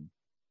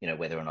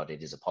 whether or not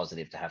it is a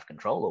positive to have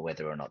control, or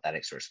whether or not that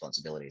extra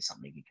responsibility is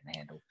something you can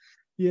handle.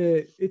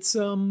 Yeah, it's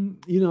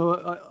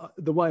the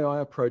way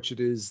I approach it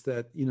is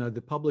that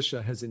the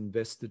publisher has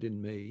invested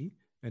in me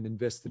and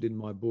invested in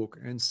my book,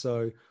 and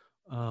so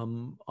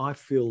I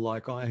feel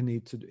like I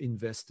need to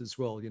invest as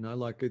well.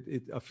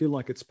 I feel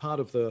like it's part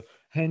of the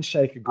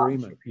handshake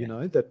agreement.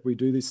 That we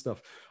do this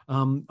stuff.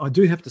 I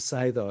do have to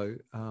say though,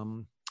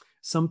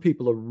 some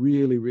people are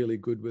really, really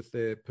good with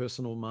their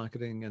personal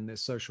marketing and their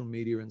social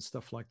media and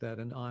stuff like that.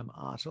 And I'm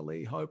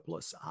utterly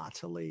hopeless,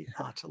 utterly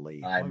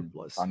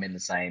hopeless. I'm in the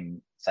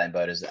same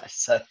boat as that.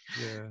 So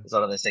it's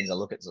one of those things. I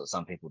look at what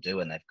some people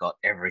do, and they've got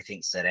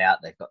everything set out.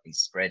 They've got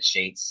these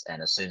spreadsheets,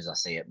 and as soon as I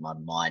see it, my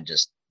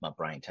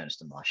brain turns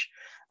to mush.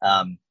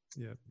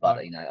 But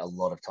a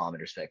lot of time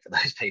and respect for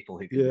those people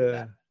who can do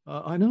that.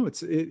 I know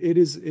it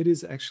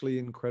is actually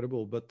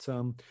incredible, but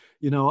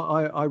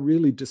I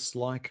really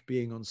dislike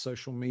being on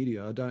social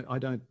media. I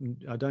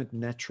don't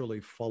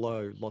naturally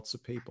follow lots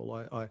of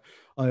people.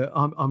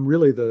 I'm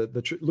really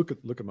look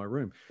at my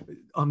room.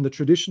 I'm the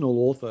traditional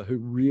author who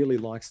really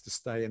likes to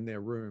stay in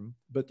their room,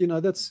 but It's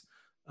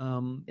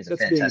a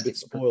that's being a bit fantastic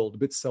book. spoiled, a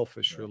bit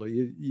selfish, Yeah.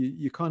 really.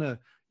 You kind of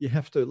you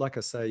have to, like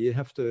I say, you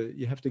have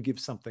to give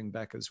something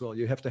back as well.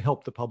 You have to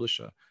help the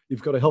publisher.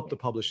 You've got to help the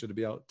publisher to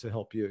be able to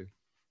help you.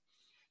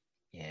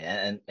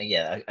 Yeah, and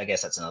yeah, I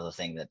guess that's another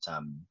thing that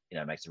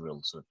makes a real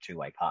sort of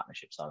two-way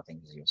partnership side of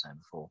things, as you were saying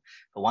before.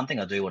 But one thing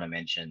I do want to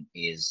mention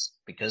is,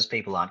 because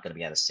people aren't going to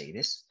be able to see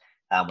this,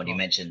 when you Oh,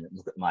 mentioned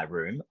look at my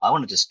room, I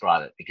want to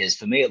describe it because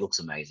for me it looks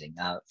amazing.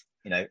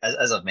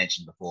 As I've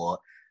mentioned before,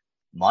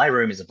 my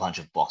room is a bunch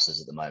of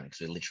boxes at the moment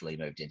because we literally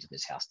moved into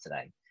this house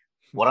today.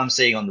 What I'm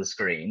seeing on the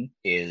screen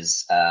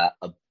is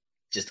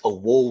just a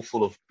wall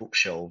full of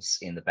bookshelves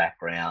in the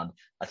background.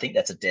 I think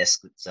that's a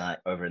desk that's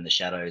over in the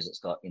shadows. It's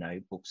got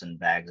books and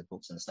bags of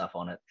books and stuff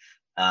on it.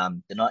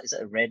 The night is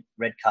it a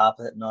red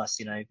carpet, nice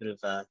bit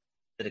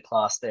of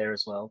class there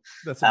as well.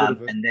 that's a bit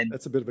of a And then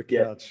that's a bit of a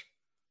yeah, couch,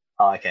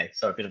 oh, okay,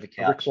 so a bit of a a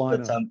couch,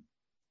 but recliner.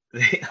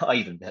 oh,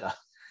 even better.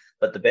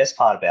 But the best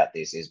part about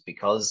this is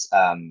because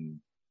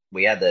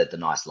we had the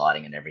nice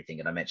lighting and everything,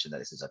 and I mentioned that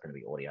this is going to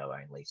be audio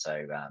only,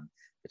 so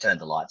we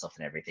turned the lights off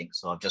and everything.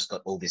 So I've just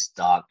got all this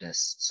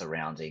darkness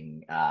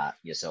surrounding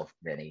yourself,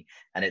 Benny,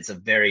 and it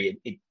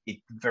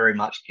very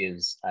much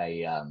gives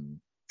a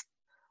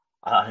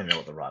I don't even know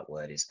what the right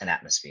word is, an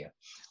atmosphere.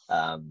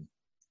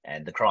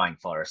 And the Crying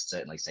Forest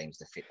certainly seems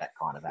to fit that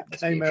kind of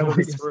atmosphere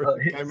for you. So,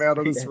 Came out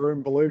of this yeah,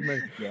 room, believe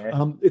me.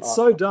 yeah. It's Uh,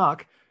 so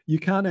dark you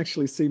can't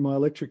actually see my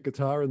electric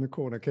guitar in the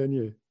corner, can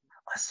you?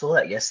 I saw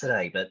that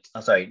yesterday, but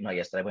I'm sorry, not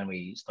yesterday, when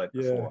we spoke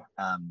Yeah. before.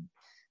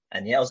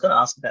 And yeah, I was going to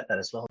ask about that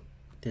as well.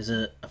 There's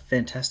a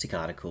fantastic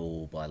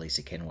article by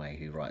Lisa Kenway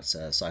who writes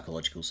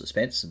psychological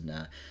suspense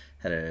and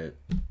had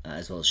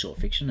as well as short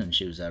fiction, and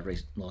she was I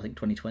think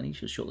 2020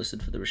 she was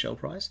shortlisted for the Rochelle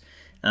Prize.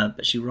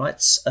 But she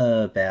writes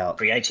about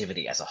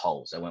Creativity as a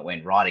whole. So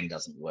when writing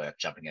doesn't work,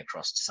 jumping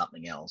across to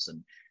something else.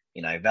 And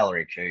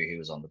Valerie Khoo, who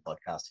was on the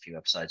podcast a few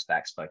episodes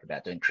back, spoke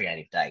about doing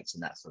creative dates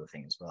and that sort of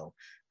thing as well.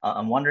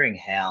 I'm wondering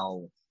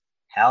how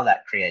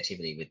that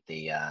creativity with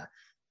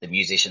the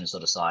musician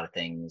sort of side of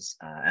things,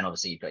 and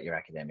obviously you've got your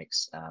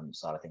academics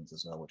side of things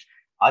as well, which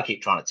I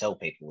keep trying to tell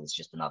people is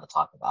just another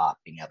type of art,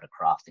 being able to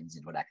craft things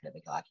into an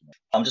academic argument.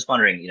 I'm just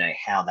wondering,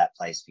 how that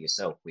plays for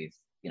yourself with,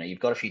 you've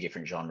got a few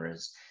different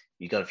genres,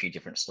 you've got a few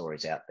different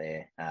stories out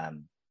there.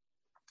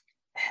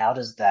 How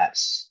does that,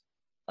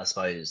 I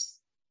suppose,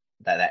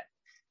 that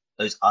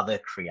those other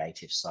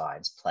creative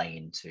sides play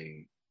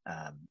into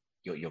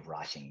your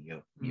writing,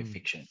 your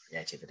fiction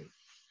creativity?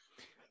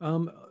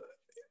 Um,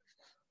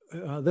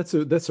 that's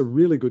a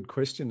really good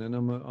question, and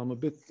I'm a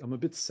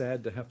bit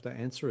sad to have to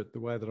answer it the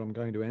way that I'm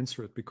going to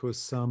answer it,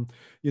 because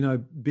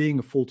being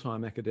a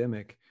full-time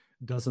academic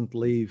doesn't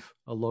leave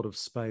a lot of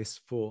space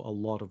for a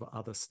lot of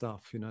other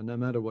stuff. No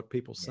matter what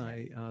people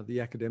say, the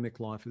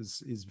academic life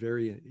is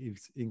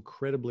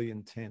incredibly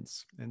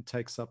intense and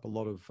takes up a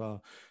lot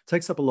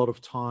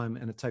of time,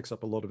 and it takes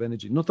up a lot of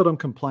energy. Not that I'm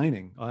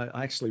complaining.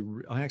 I actually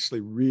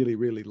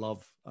really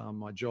love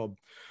my job.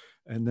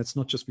 And that's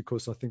not just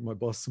because I think my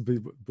boss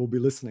will be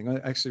listening. I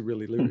actually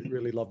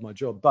really love my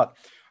job. But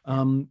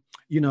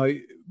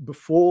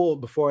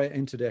before I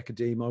entered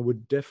academia, I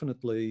would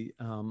definitely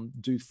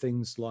do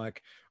things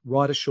like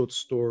write a short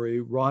story,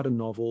 write a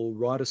novel,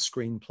 write a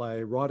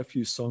screenplay, write a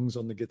few songs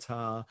on the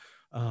guitar,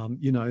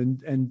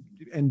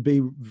 and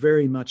be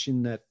very much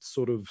in that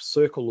sort of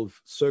circle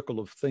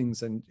of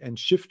things, and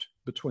shift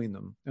between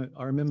them.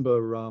 I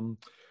remember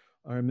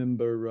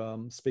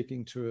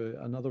speaking to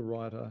another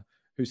writer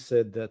who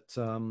said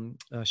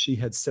that she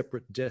had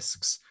separate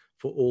desks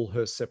for all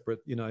her separate,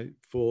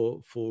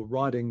 for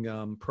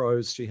writing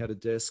prose, she had a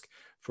desk;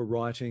 for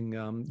writing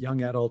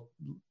young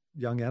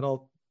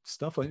adult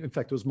stuff. In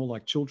fact, it was more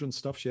like children's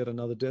stuff. She had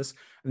another desk,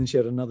 and then she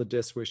had another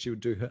desk where she would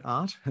do her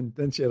art, and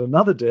then she had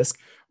another desk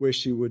where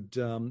she would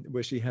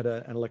where she had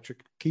an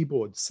electric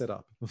keyboard set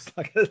up.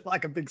 It was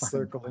like a big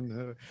circle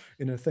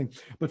in her thing.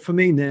 But for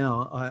me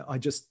now, I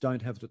just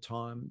don't have the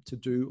time to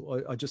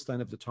do. I just don't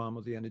have the time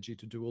or the energy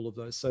to do all of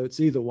those. So it's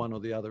either one or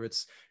the other.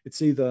 It's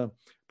either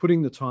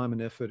putting the time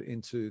and effort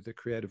into the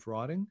creative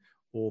writing,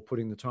 or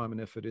putting the time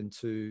and effort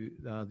into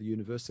the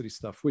university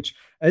stuff, which,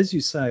 as you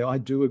say, I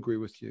do agree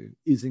with you,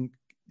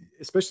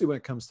 especially when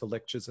it comes to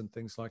lectures and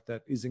things like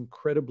that, is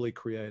incredibly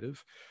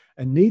creative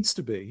and needs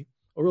to be,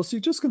 or else you're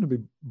just going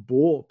to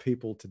bore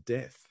people to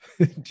death.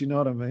 Do you know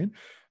what I mean?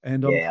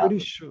 And Yeah,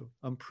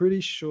 I'm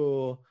pretty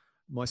sure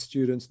my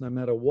students, no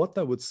matter what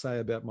they would say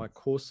about my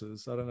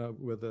courses, I don't know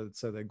whether they'd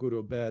say they're good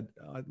or bad,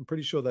 I'm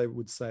pretty sure they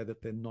would say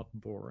that they're not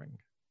boring.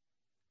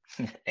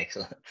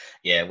 excellent.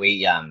 Yeah,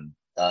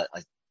 I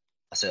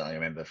certainly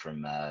remember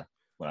from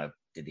when I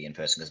did the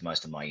in-person, because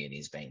most of my uni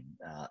has been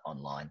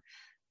online.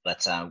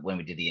 But when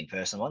we did the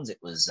in-person ones, it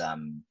was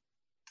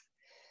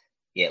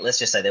yeah, let's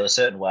just say there were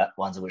certain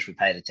ones in which we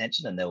paid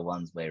attention, and there were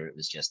ones where it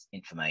was just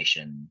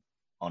information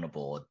on a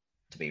board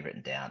to be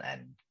written down,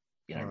 and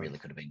really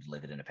could have been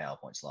delivered in a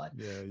PowerPoint slide.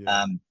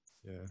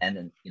 And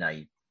then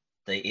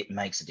it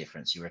makes a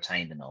difference. You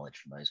retain the knowledge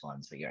from those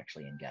ones, but you're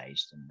actually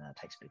engaged, and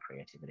takes a bit of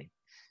creativity.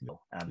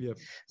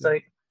 So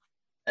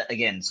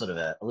again, sort of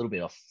a little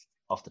bit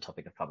off the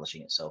topic of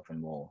publishing itself,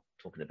 and more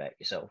talking about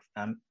yourself.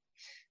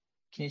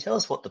 Can you tell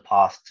us what the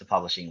path to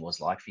publishing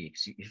was like for you?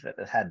 Because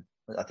you've had,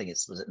 I think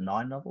was it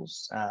 9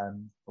 novels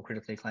or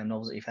critically acclaimed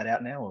novels that you've had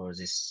out now, or is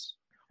this?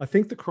 I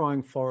think The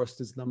Crying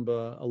Forest is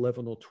number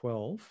 11 or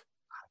 12.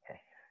 Okay.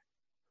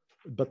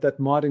 But that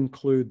might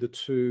include the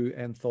 2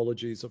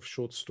 anthologies of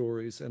short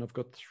stories, and I've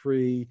got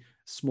 3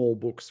 small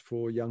books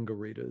for younger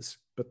readers,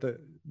 but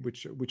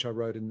which I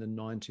wrote in the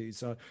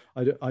 90s.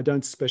 I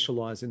don't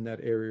specialize in that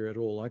area at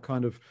all.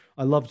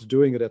 I loved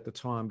doing it at the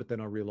time, but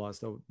then I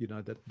realized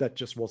that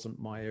just wasn't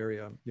my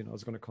area. I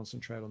was going to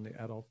concentrate on the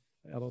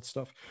adult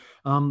stuff.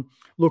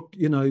 Look,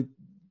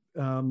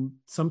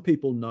 some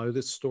people know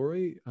this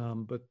story,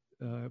 but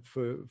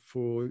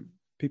for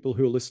people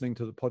who are listening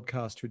to the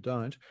podcast who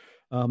don't,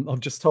 I've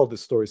just told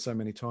this story so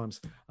many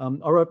times.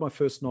 I wrote my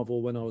first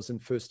novel when I was in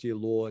first year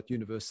law at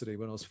university,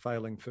 when I was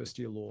failing first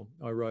year law.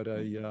 I wrote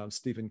a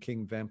Stephen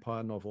King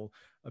vampire novel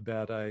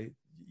about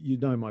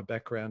my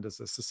background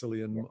as a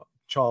Sicilian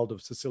child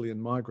of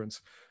Sicilian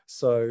migrants.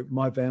 So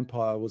my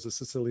vampire was a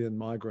Sicilian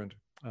migrant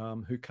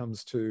who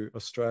comes to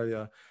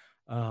Australia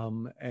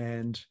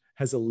and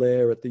has a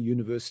lair at the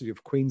University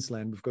of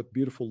Queensland. We've got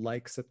beautiful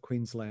lakes at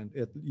Queensland,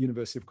 at the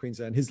University of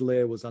Queensland. His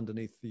lair was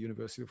underneath the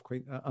University of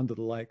under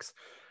the lakes.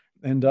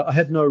 And I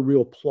had no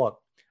real plot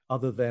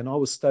other than I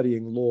was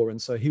studying law.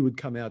 And so he would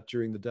come out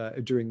during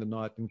the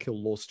night and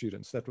kill law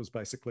students. That was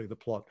basically the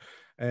plot.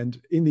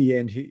 And in the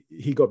end,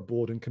 he got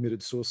bored and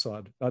committed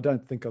suicide. I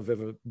don't think I've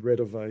ever read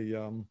of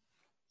a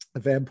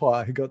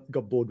vampire who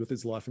got bored with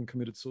his life and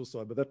committed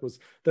suicide, but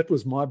that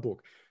was my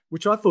book,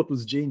 which I thought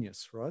was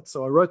genius, right?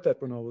 So I wrote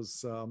that when I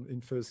was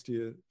in first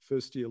year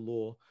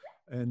law,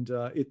 and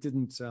it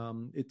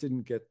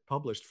didn't get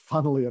published.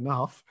 Funnily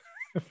enough,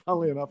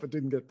 it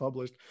didn't get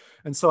published,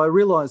 and so I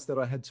realized that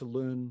I had to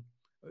learn,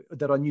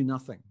 that I knew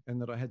nothing, and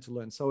that I had to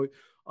learn. So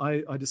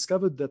I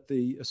discovered that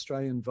the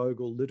Australian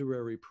Vogel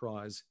Literary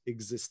Prize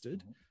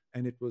existed,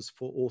 and it was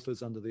for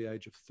authors under the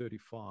age of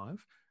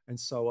 35. And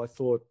so I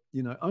thought,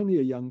 only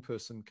a young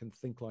person can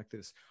think like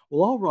this.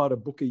 Well, I'll write a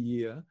book a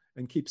year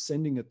and keep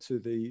sending it to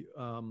the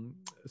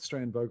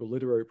Australian Vogel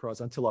Literary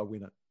Prize until I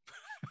win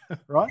it,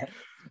 right?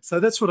 So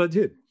that's what I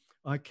did.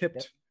 I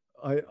kept,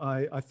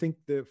 I think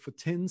that for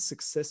 10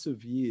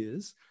 successive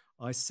years,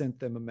 I sent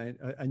them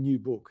a new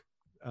book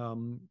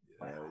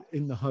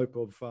in the hope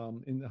of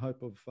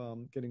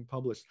getting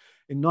published.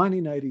 In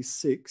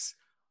 1986,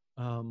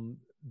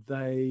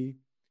 they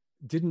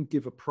didn't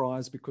give a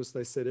prize because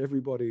they said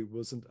everybody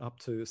wasn't up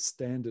to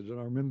standard. And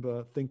I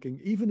remember thinking,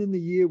 even in the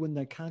year when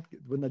they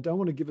don't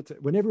want to give it to,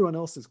 when everyone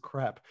else is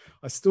crap,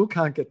 I still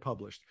can't get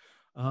published.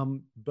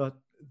 But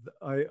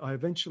I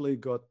eventually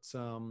got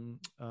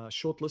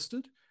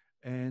shortlisted,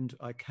 and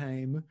I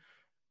came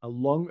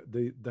along.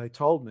 They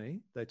told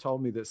me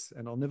this,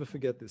 and I'll never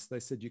forget this. They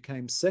said, you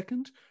came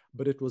second,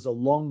 but it was a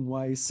long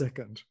way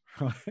second,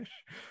 right?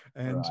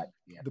 And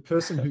the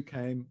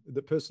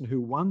person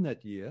who won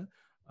that year,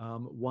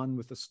 won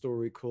with a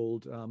story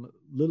called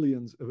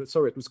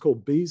it was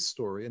called Bee's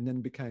Story, and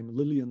then became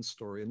Lillian's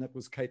Story, and that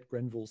was Kate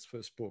Grenville's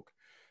first book.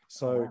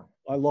 So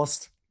I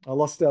lost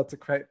out to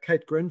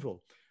Kate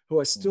Grenville, who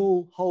I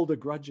still hold a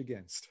grudge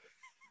against.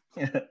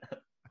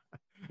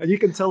 And you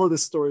can tell her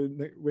this story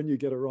when you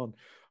get her on.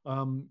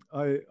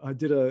 I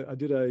did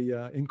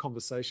a in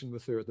conversation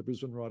with her at the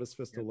Brisbane Writers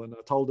Festival, and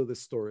I told her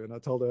this story, and I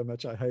told her how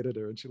much I hated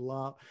her, and she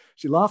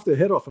laughed her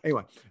head off.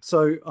 Anyway,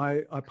 so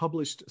I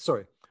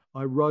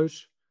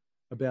wrote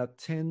about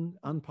 10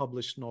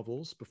 unpublished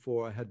novels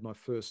before I had my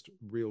first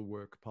real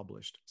work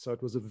published. So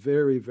it was a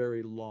very,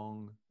 very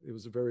long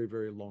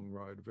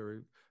road,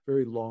 very,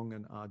 very long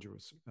and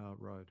arduous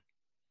road.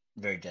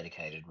 Very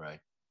dedicated road.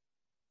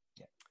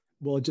 Yeah.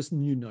 Well, I just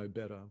knew no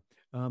better.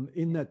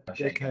 In that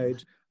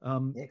decade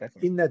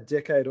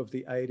of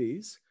the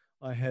 80s,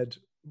 I had,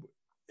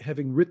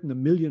 having written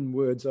 1 million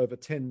words over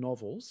 10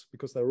 novels,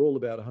 because they were all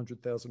about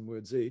 100,000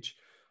 words each.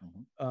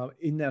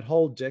 In that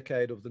whole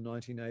decade of the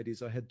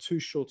 1980s, I had 2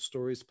 short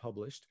stories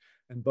published,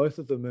 and both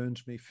of them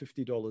earned me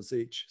 $50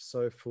 each.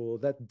 So for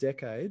that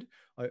decade,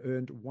 I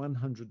earned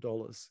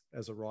 $100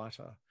 as a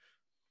writer,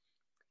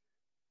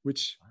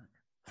 which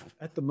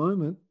at the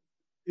moment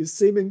is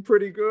seeming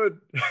pretty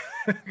good,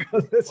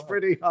 because it's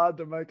pretty hard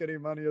to make any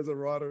money as a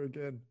writer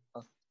again. I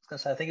was going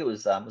to say, I think it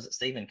was it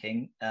Stephen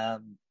King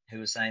who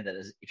was saying that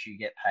if you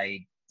get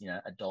paid,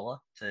 $1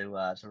 to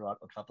write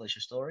or publish a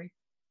story,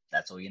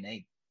 that's all you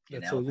need.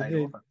 That's all you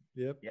need.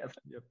 Yep.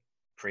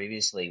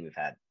 Previously, we've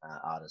had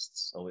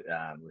artists, or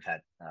we've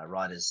had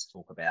writers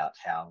talk about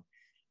how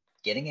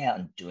getting out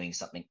and doing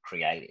something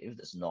creative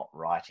that's not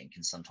writing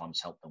can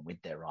sometimes help them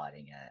with their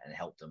writing and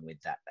help them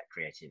with that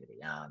creativity.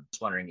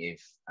 Just wondering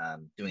if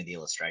doing the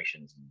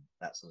illustrations and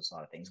that sort of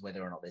side of things,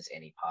 whether or not there's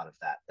any part of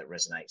that that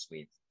resonates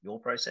with your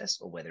process,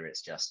 or whether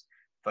it's just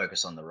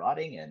focus on the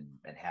writing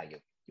and how you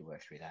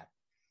work through that.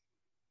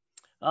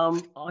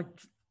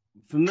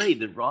 For me,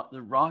 the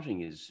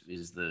writing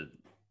is the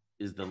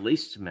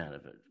least amount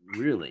of it.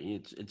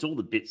 Really, it's all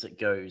the bits that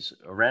goes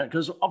around.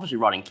 Because obviously,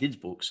 writing kids'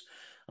 books,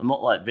 I'm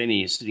not like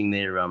Benny is sitting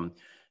there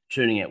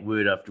churning out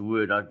word after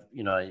word.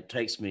 It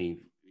takes me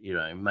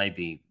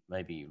maybe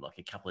like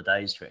a couple of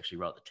days to actually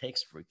write the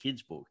text for a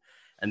kid's book,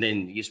 and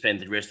then you spend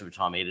the rest of the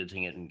time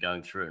editing it and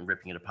going through it and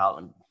ripping it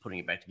apart and putting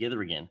it back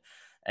together again,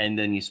 and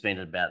then you spend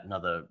about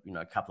another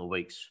couple of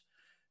weeks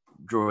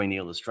drawing the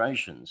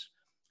illustrations.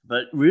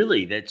 But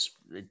really, it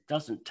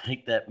doesn't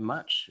take that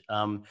much.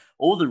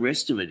 All the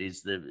rest of it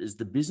is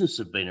the business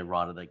of being a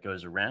writer that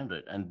goes around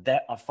it, and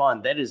that I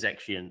find that is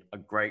actually a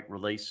great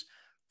release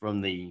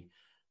from the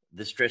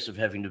stress of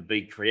having to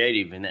be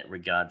creative in that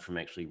regard, from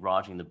actually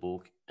writing the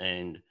book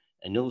and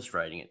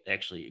illustrating it.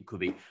 Actually, it could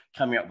be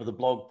coming up with a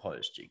blog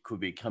post, it could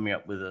be coming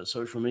up with a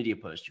social media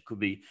post, it could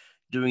be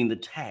doing the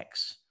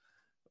tax,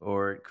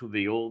 or it could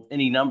be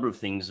any number of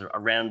things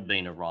around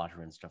being a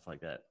writer and stuff like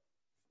that.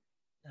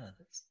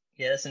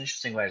 That's an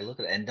interesting way to look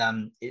at it.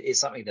 And it's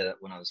something that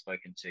when I was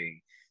spoken to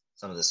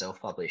some of the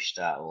self-published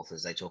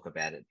authors, they talk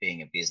about it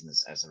being a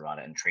business as a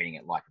writer and treating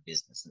it like a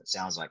business. And it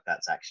sounds like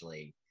that's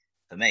actually,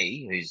 for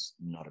me, who's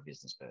not a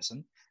business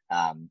person,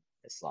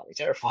 it's slightly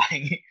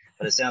terrifying,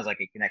 but it sounds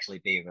like it can actually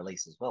be a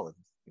release as well if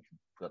you've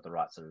got the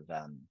right sort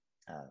of,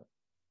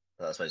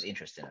 I suppose,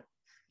 interest in it.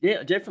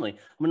 Yeah, definitely.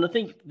 I mean, I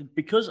think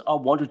because I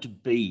wanted to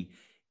be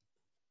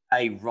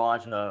a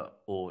writer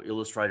or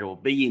illustrator or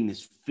be in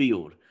this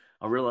field,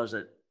 I realized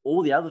that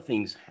all the other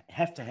things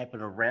have to happen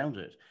around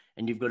it,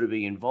 and you've got to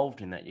be involved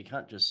in that. You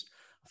can't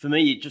for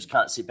me, you just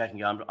can't sit back and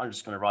go, I'm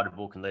just going to write a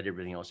book and let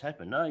everything else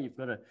happen. No, you've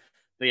got to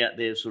be out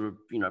there sort of,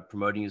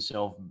 promoting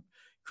yourself,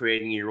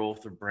 creating your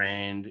author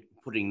brand,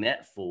 putting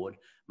that forward,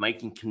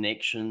 making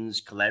connections,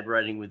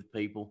 collaborating with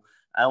people.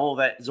 All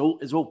that is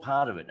all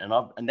part of it.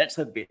 And that's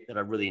the bit that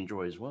I really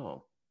enjoy as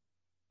well.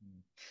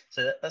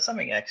 So that's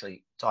something that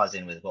actually ties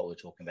in with what we were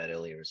talking about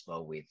earlier as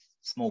well, with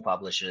small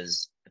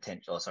publishers,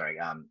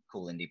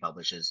 cool indie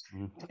publishers,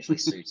 potentially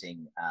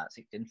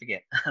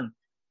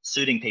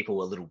suiting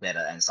people a little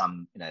better. And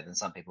some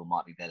people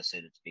might be better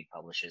suited to big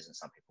publishers, and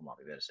some people might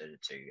be better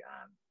suited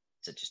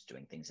to just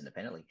doing things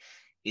independently.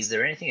 Is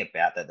there anything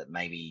about that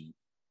maybe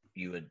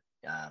you would,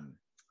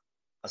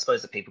 I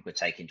suppose, that people could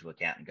take into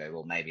account and go,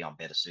 well, maybe I'm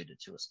better suited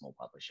to a small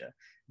publisher,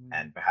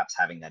 and perhaps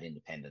having that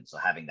independence or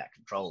having that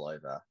control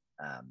over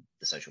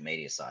the social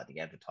media side, the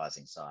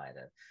advertising side,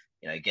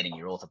 getting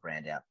your author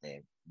brand out there,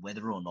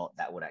 whether or not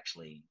that would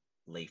actually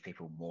leave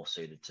people more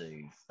suited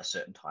to a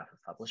certain type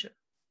of publisher?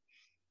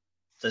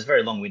 So it's a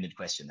very long-winded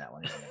question, that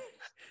one, isn't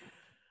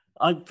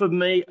it? For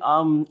me,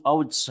 I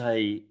would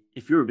say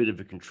if you're a bit of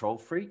a control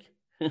freak,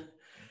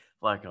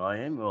 like I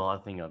am, well, I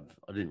think I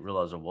didn't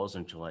realize I was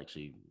until I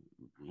actually,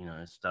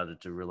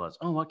 started to realize,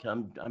 oh, okay,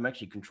 I'm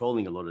actually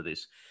controlling a lot of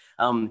this.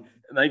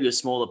 Maybe a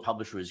smaller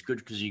publisher is good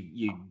because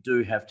you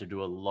do have to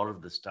do a lot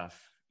of the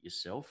stuff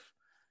yourself.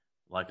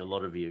 Like a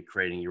lot of you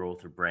creating your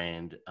author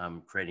brand,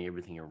 creating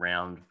everything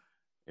around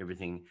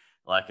everything,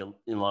 like in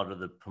a lot of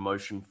the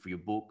promotion for your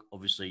book.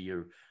 Obviously,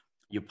 your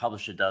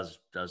publisher does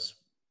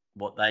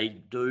what they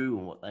do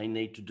and what they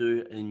need to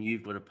do, and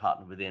you've got to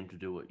partner with them to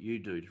do what you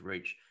do to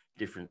reach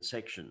different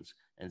sections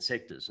and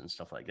sectors and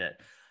stuff like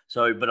that.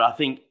 So, but I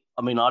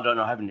don't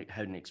know, I haven't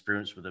had an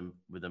experience with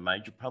a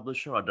major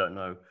publisher. I don't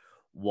know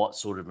what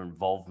sort of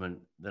involvement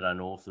that an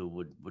author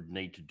would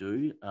need to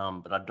do,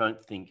 but I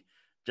don't think,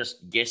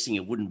 just guessing,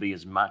 it wouldn't be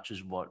as much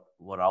as what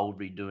I would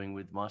be doing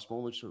with my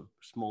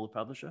smaller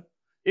publisher,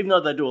 even though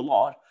they do a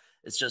lot.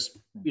 It's just,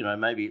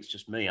 maybe it's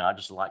just me. I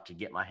just like to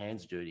get my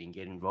hands dirty and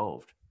get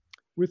involved.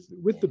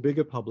 With the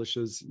bigger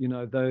publishers,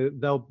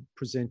 they'll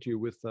present you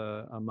with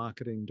a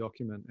marketing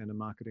document and a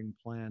marketing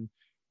plan,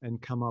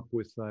 and come up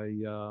with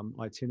a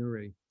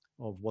itinerary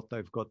of what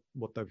they've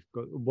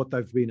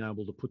been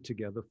able to put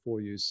together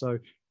for you. So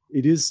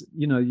it is,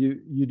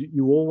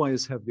 you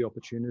always have the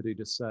opportunity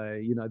to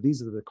say,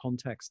 these are the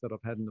contacts that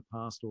I've had in the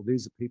past, or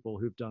these are people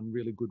who've done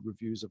really good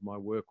reviews of my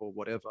work or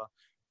whatever.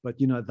 But,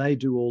 they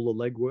do all the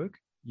legwork.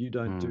 You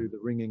don't do the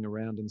ringing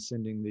around and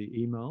sending the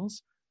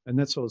emails. And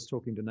that's what I was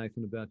talking to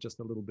Nathan about just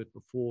a little bit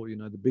before,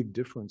 the big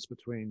difference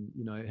between,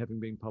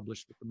 having been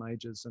published with the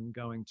majors and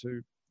going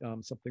to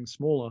something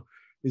smaller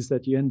is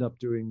that you end up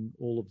doing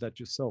all of that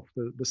yourself,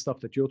 the stuff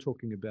that you're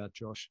talking about,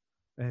 Josh.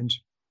 And,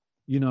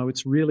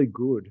 it's really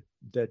good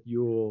that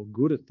you're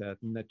good at that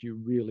and that you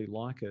really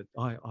like it.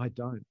 I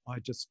don't. I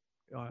just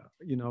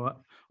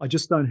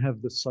don't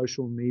have the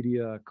social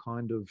media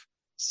kind of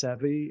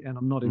savvy, and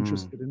I'm not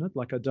interested in it.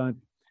 Like I don't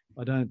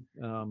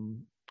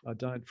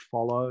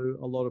follow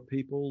a lot of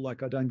people.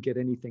 Like I don't get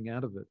anything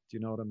out of it. Do you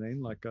know what I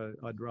mean? Like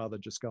I'd rather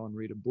just go and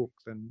read a book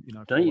than,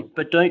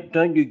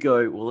 Don't you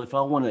go, well, if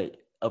I want to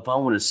if I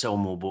want to sell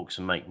more books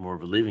and make more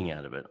of a living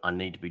out of it, I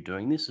need to be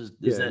doing this. So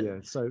does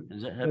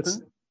that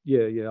happen?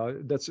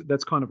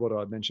 That's kind of what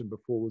I mentioned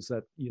before, was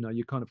that,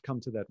 you kind of come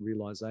to that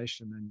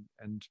realization,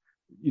 and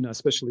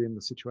especially in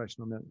the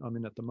situation I'm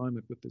in at the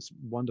moment with this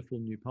wonderful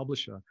new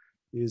publisher,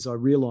 is I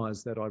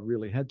realized that I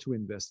really had to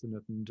invest in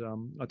it. And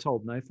I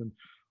told Nathan,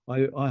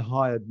 I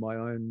hired my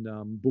own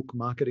book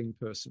marketing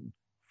person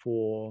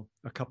for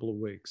a couple of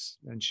weeks,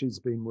 and she's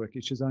been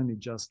working. She's only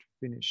just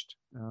finished.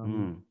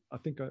 I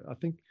think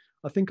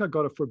I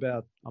got it for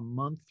about a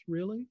month,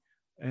 really.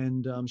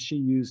 And she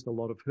used a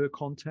lot of her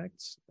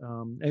contacts.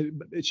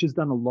 She's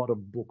done a lot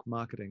of book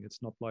marketing.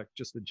 It's not like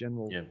just a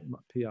general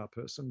PR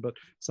person, but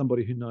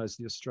somebody who knows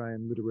the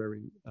Australian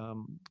literary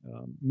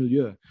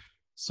milieu.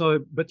 So,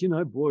 but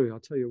boy, I'll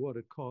tell you what,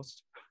 it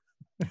cost.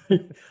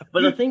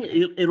 But I think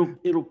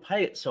it'll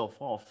pay itself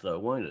off, though,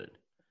 won't it?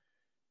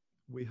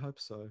 We hope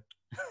so.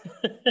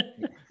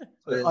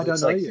 Well, I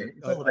don't know yet.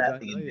 It's all about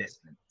the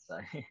investment. So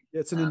yeah,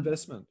 it's an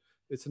investment.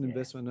 It's an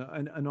investment,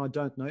 and I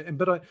don't know.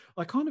 But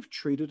I kind of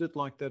treated it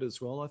like that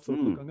as well. I thought,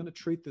 look, I'm going to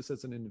treat this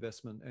as an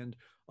investment, and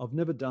I've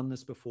never done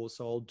this before,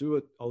 so I'll do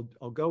it.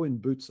 I'll go in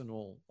boots and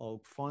all.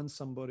 I'll find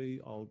somebody.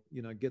 I'll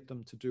get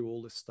them to do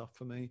all this stuff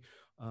for me.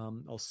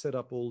 I'll set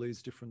up all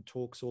these different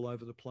talks all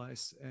over the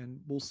place, and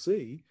we'll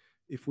see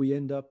if I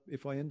end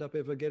up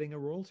ever getting a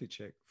royalty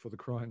check for The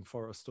Crying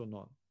Forest or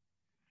not.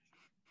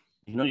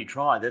 You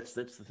try. That's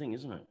the thing,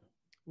 isn't it?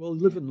 Well,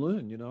 live and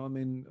learn. I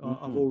mean,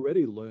 I've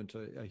already learned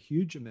a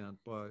huge amount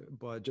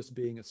by just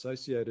being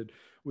associated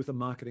with a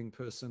marketing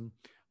person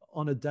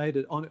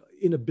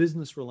in a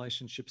business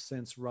relationship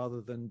sense,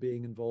 rather than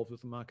being involved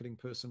with a marketing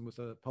person with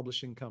a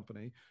publishing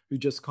company who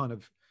just kind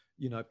of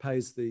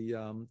pays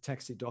the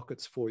taxi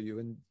dockets for you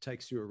and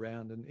takes you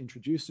around and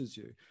introduces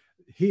you.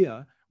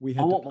 Here we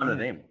have. I want one of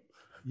them.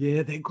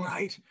 Yeah, they're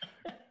great.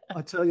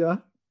 I tell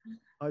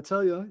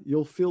you,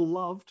 you'll feel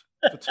loved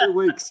for 2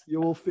 weeks.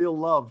 You will feel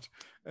loved.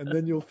 And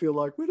then you'll feel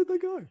like, where did they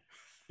go?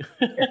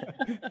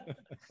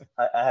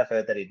 I have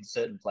heard that in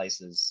certain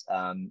places,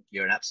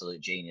 you're an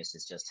absolute genius.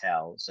 It's just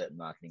how certain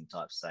marketing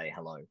types say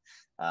hello.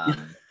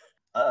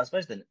 I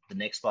suppose the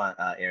next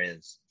area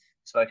is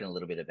spoken a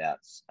little bit about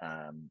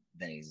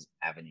Venny's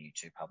avenue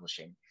to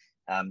publishing.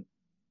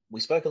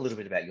 We spoke a little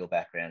bit about your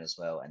background as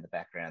well, and the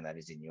background that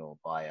is in your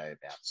bio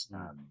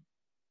about,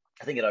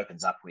 I think it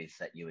opens up with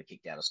that you were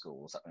kicked out of school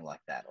or something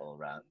like that, or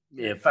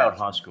failed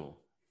high school.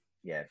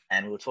 Yeah,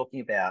 and we were talking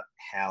about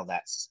how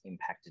that's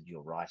impacted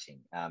your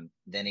writing.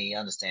 Then you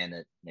understand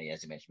that,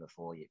 as you mentioned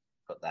before, you've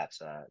got that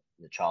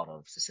the child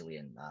of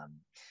Sicilian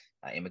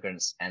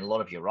immigrants, and a lot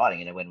of your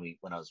writing.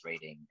 When I was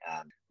reading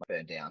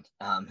Burned Down,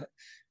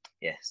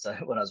 so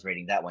when I was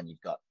reading that one,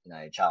 you've got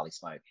Charlie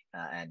Smoke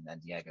and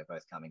Diego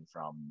both coming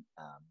from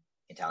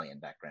Italian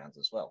backgrounds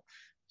as well.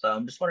 So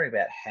I'm just wondering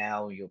about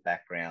how your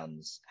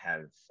backgrounds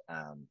have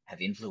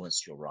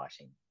influenced your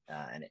writing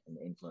and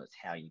influenced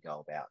how you go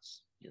about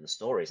the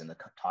stories and the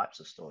types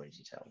of stories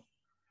you tell.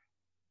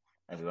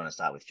 And we want to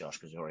start with Josh,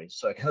 because you already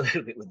spoken a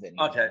little bit with Venny.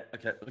 Okay.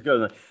 Let's go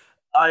then.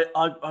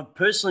 I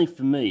personally,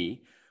 for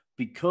me,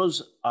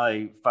 because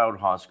I failed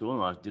high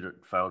school, and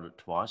failed it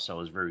twice, so I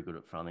was very good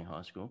at failing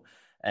high school,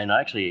 and I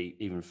actually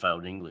even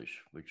failed English,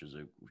 which is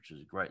a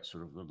great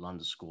sort of little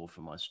underscore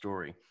for my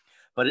story.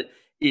 But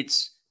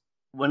it's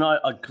when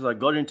because I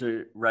got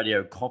into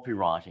radio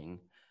copywriting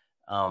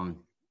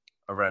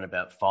around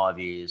about 5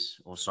 years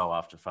or so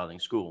after failing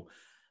school.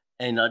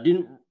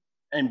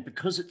 And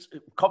because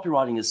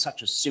copywriting is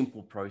such a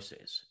simple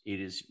process, it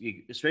is,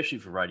 especially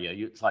for radio,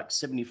 it's like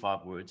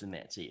 75 words and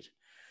that's it.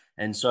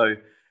 And so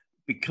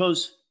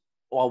because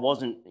I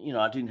wasn't,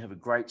 I didn't have a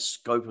great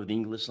scope of the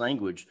English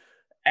language,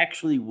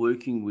 actually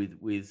working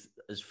with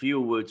as few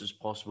words as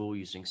possible,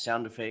 using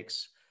sound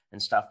effects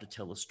and stuff to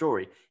tell a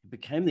story, it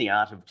became the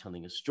art of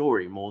telling a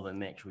story more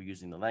than actually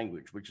using the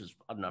language, which is,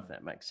 I don't know if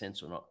that makes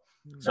sense or not.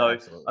 So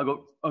absolutely.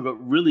 I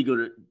got really good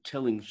at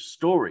telling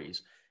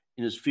stories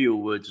in as few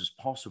words as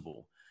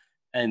possible.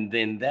 And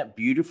then that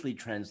beautifully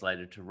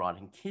translated to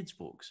writing kids'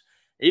 books.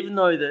 Even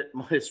though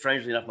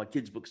strangely enough, my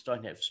kids' books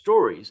don't have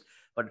stories,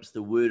 but it's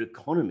the word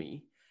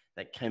economy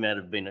that came out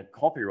of being a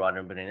copywriter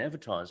and being in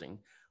advertising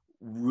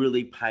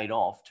really paid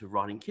off to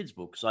writing kids'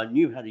 books. So I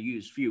knew how to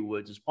use few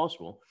words as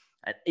possible,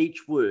 and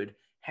each word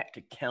had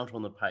to count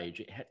on the page.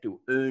 It had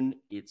to earn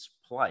its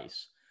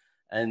place.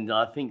 And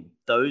I think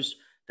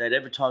that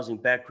advertising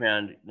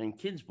background in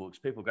kids' books,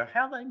 people go,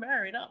 how are they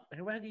married up?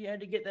 How do you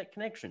get that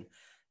connection?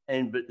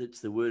 But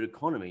it's the word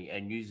economy,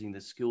 and using the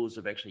skills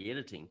of actually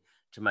editing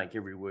to make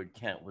every word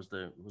count was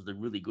the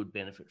really good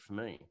benefit for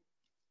me.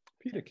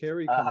 Peter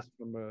Carey comes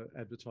from an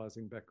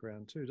advertising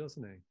background too,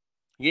 doesn't he?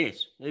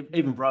 Yes,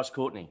 even Bryce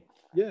Courtney.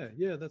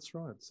 Yeah, that's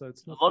right. So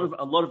it's not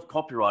a lot of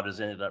copywriters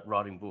ended up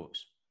writing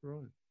books.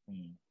 Right.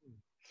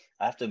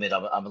 I have to admit,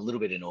 I'm a little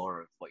bit in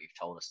awe of what you've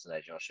told us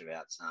today, Josh,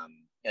 about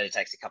it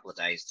takes a couple of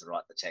days to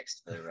write the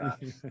text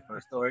for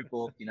a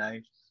storybook,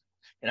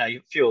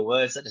 fewer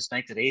words, that just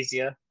makes it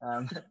easier.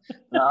 I'm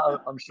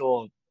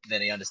sure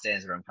Venny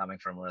understands where I'm coming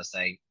from when I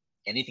say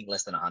anything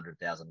less than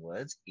 100,000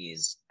 words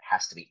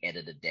has to be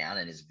edited down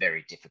and is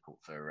very difficult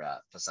for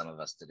some of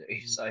us to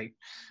do. So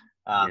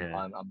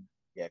I'm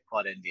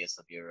quite envious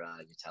of your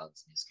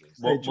talents and your skills.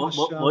 Hey, Josh,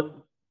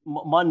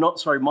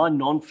 my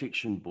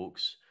non-fiction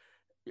books,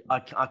 I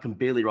can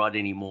barely write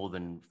any more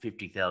than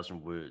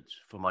 50,000 words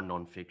for my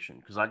non-fiction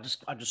because I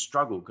just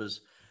struggle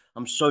because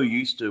I'm so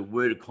used to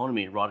word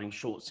economy, writing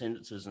short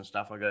sentences and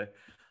stuff. I go,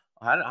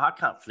 I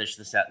can't flesh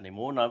this out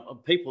anymore.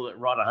 And people that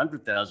write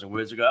 100,000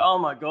 words go, oh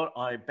my God,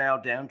 I bow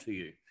down to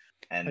you.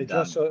 And hey,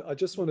 Josh, I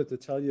just wanted to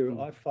tell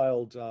you, I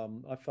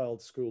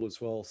failed school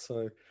as well.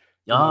 So,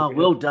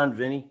 well done,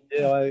 Vinny.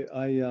 Yeah,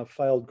 I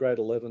failed grade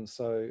 11.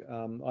 So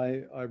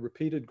I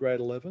repeated grade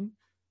 11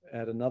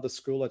 at another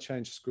school. I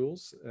changed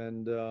schools,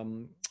 and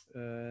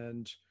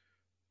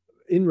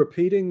in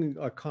repeating,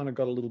 I kind of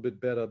got a little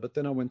bit better. But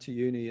then I went to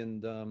uni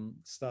and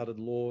started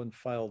law and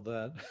failed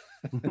that,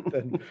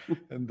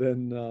 and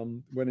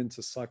then went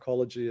into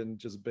psychology and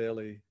just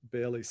barely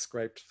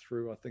scraped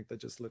through. I think they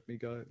just let me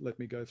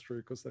go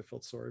through because they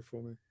felt sorry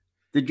for me.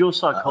 Did your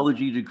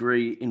psychology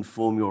degree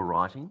inform your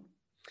writing?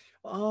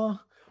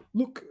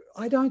 Look,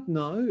 I don't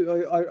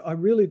know. I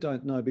really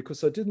don't know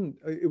because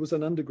it was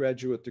an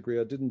undergraduate degree.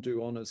 I didn't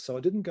do honors, so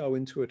I didn't go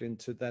into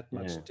that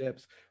much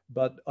depth.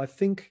 But I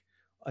think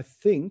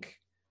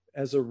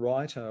as a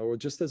writer or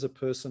just as a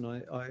person,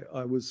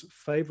 I was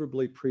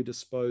favorably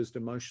predisposed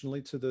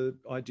emotionally to the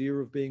idea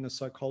of being a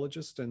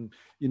psychologist and,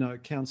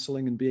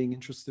 counseling and being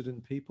interested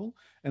in people.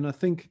 And I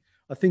think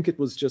it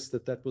was just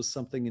that was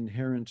something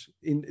inherent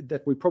in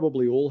that we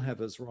probably all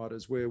have as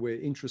writers, where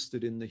we're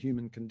interested in the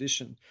human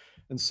condition.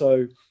 And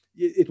so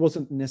it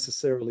wasn't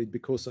necessarily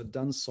because I'd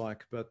done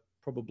psych, but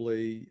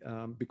probably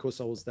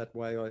because I was that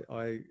way,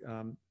 I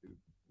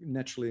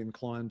naturally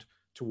inclined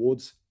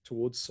towards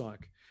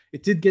psych.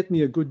 It did get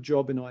me a good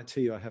job in IT,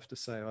 I have to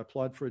say. I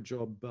applied for a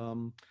job.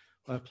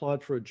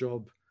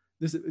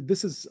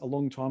 This is a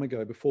long time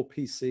ago, before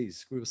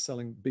PCs. We were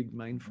selling big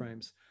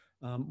mainframes.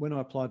 When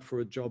I applied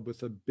for a job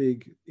with a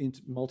big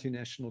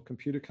multinational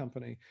computer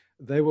company,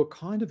 they were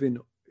kind of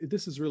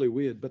this is really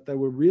weird, but they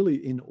were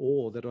really in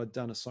awe that I'd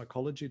done a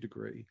psychology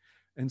degree.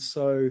 And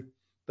so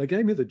they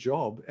gave me the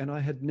job, and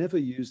I had never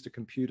used a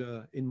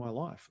computer in my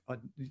life.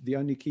 The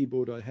only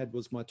keyboard I had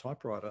was my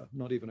typewriter,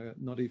 not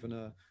even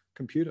a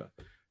computer.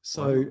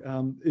 So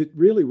wow. It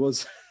really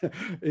was,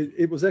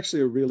 it was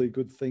actually a really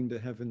good thing to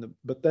have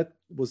but that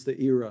was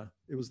the era.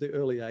 It was the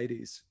early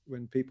 80s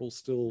when people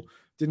still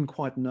didn't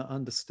quite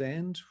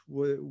understand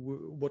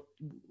what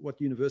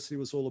university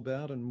was all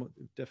about and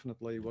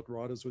definitely what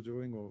writers were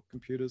doing or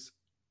computers.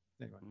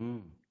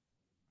 Anyway.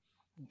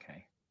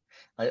 Okay.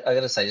 I got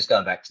to say, just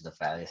going back to the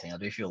failure thing, I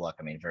do feel like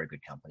I'm in very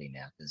good company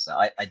now because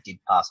I did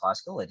pass high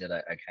school. I did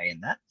okay in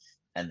that.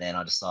 And then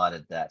I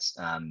decided that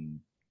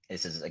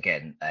this is,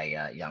 again,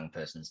 a young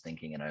person's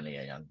thinking, and only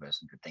a young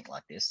person could think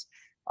like this.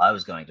 I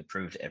was going to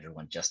prove to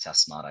everyone just how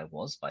smart I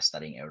was by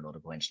studying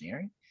aeronautical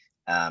engineering,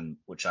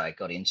 which I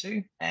got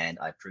into. And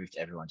I proved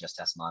to everyone just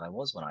how smart I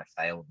was when I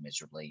failed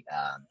miserably.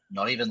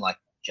 Not even like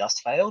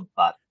just failed,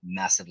 but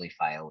massively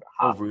failed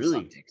half the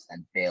subjects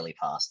and barely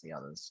passed the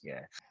others.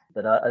 Yeah.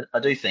 But I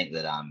do think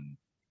that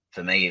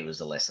for me, it was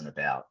a lesson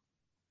about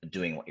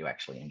doing what you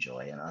actually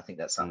enjoy. And I think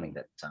that's something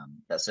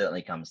that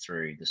certainly comes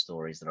through the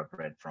stories that I've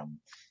read from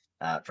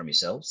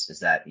yourselves,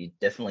 is that you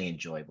definitely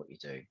enjoy what you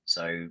do.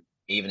 So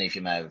even if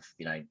you may have,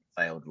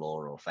 failed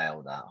law or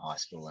failed high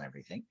school and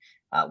everything,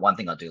 one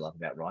thing I do love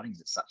about writing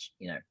is it's such,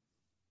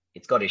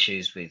 it's got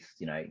issues with,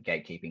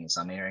 gatekeeping in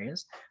some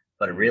areas,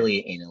 but it really,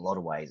 in a lot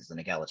of ways, it's an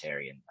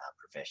egalitarian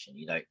profession.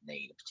 You don't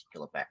need a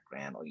particular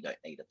background or you don't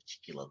need a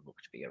particular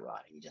look to be a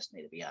writer. You just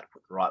need to be able to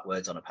put the right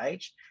words on a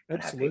page.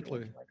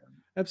 Absolutely.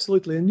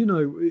 Absolutely. And,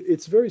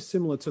 it's very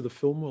similar to the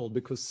film world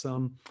because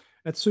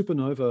at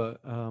Supernova,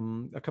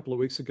 a couple of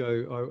weeks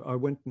ago, I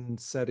went and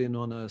sat in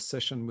on a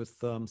session with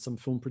some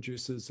film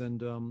producers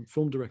and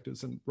film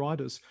directors and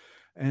writers.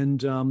 And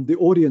the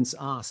audience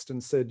asked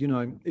and said,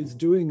 is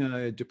doing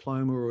a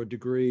diploma or a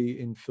degree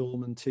in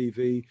film and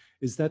TV,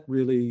 is that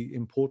really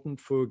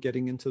important for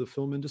getting into the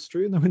film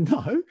industry? And they went,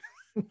 no.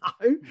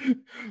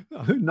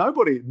 No,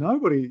 nobody,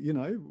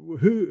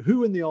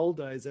 who in the old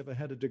days ever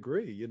had a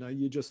degree?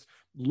 You just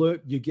learn,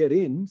 you get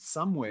in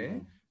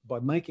somewhere by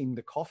making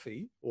the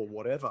coffee or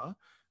whatever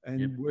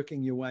and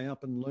working your way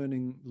up and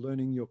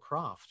learning your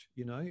craft,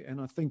 and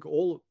I think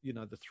all,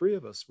 the three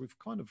of us, we've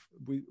kind of,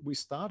 we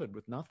started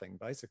with nothing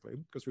basically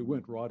because we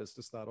weren't writers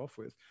to start off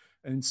with.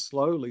 And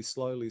slowly,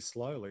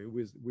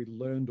 we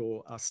learned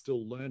or are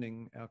still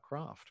learning our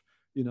craft.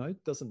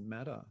 It doesn't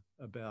matter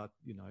about,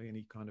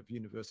 any kind of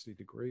university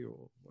degree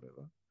or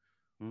whatever.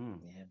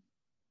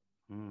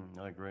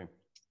 I agree.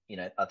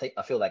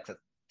 I feel like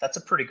that's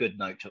a pretty good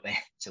note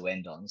to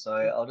end on. So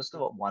I'll just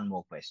go up one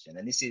more question.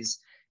 And this is,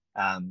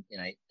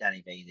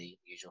 Danny B, the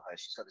usual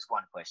host, she's got this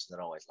one question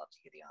that I always love to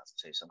hear the answer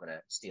to. So I'm going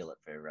to steal it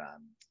for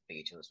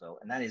you two as well.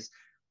 And that is,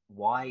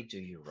 why do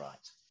you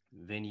write?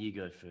 Then you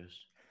go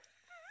first.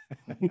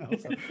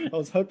 I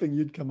was hoping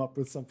you'd come up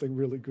with something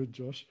really good,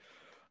 Josh.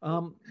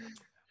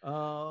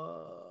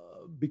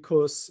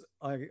 because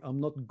I'm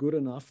not good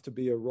enough to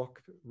be a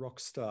rock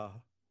star.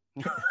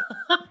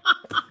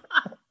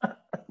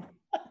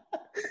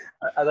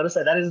 I got to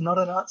say, that is not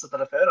an answer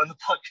that I've heard on the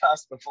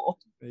podcast before.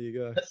 There you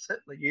go. That's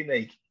certainly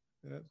unique.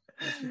 Yeah,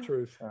 that's the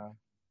truth.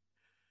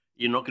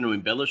 You're not going to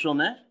embellish on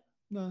that?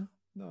 No.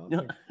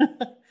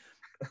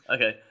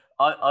 Okay.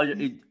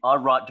 I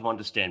write to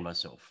understand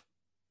myself.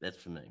 That's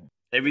for me.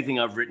 Everything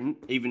I've written,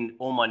 even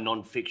all my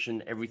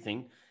non-fiction,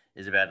 everything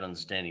is about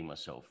understanding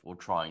myself or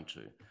trying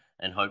to,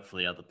 and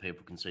hopefully other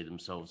people can see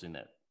themselves in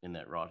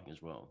that writing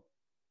as well.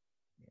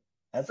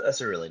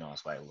 That's a really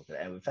nice way to look at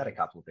it. And we've had a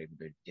couple of people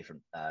do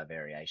different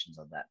variations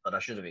on that. But I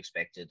should have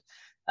expected,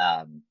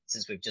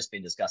 since we've just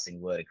been discussing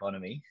word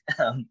economy,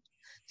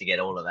 to get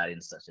all of that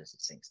in such a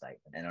succinct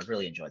statement. And I've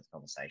really enjoyed the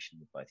conversation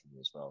with both of you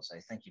as well. So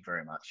thank you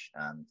very much.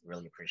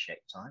 Really appreciate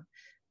your time.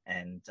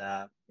 And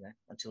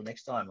until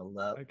next time, I'll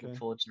look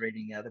forward to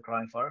reading The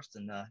Crying Forest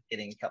and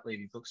getting a couple of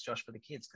your books, Josh, for the kids.